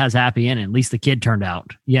love that it has happy ending. At least the kid turned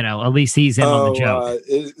out. At least he's in on the joke.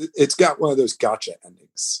 It's got one of those gotcha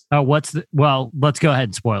endings. Oh, let's go ahead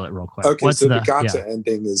and spoil it real quick. Okay, so the gotcha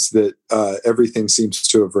ending is that everything seems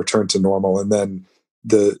to have returned to normal, and then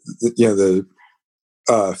the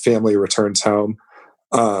family returns home,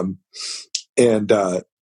 and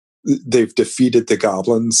they've defeated the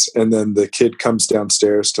goblins, and then the kid comes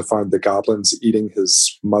downstairs to find the goblins eating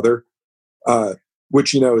his mother.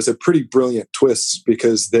 Which, is a pretty brilliant twist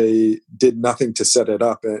because they did nothing to set it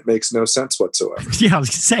up and it makes no sense whatsoever. Yeah, I was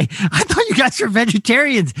going to say, I thought you guys were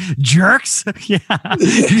vegetarians, jerks. Yeah.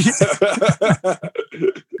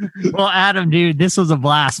 Well, Adam, dude, this was a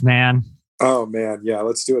blast, man. Oh man. Yeah.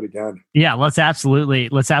 Let's do it again. Yeah. Let's absolutely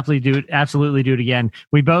do it again.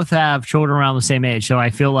 We both have children around the same age. So I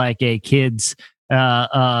feel like a kid's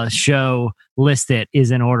show listed is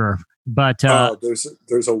in order. But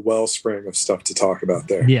there's a wellspring of stuff to talk about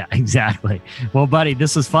there. Yeah, exactly. Well, buddy,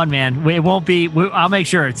 this was fun, man. It won't be. I'll make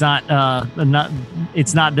sure it's not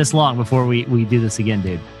this long before we do this again,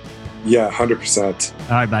 dude. Yeah, 100%. All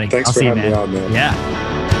right, buddy. Thanks for having me on, man. Yeah.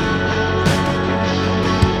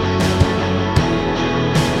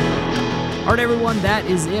 All right, everyone. That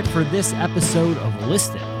is it for this episode of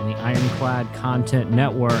Listed on the Ironclad Content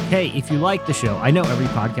Network. Hey, if you like the show, I know every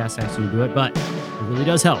podcast has to do it, but it really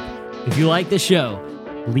does help. If you like the show,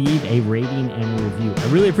 leave a rating and a review.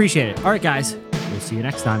 I really appreciate it. All right, guys, we'll see you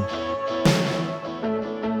next time.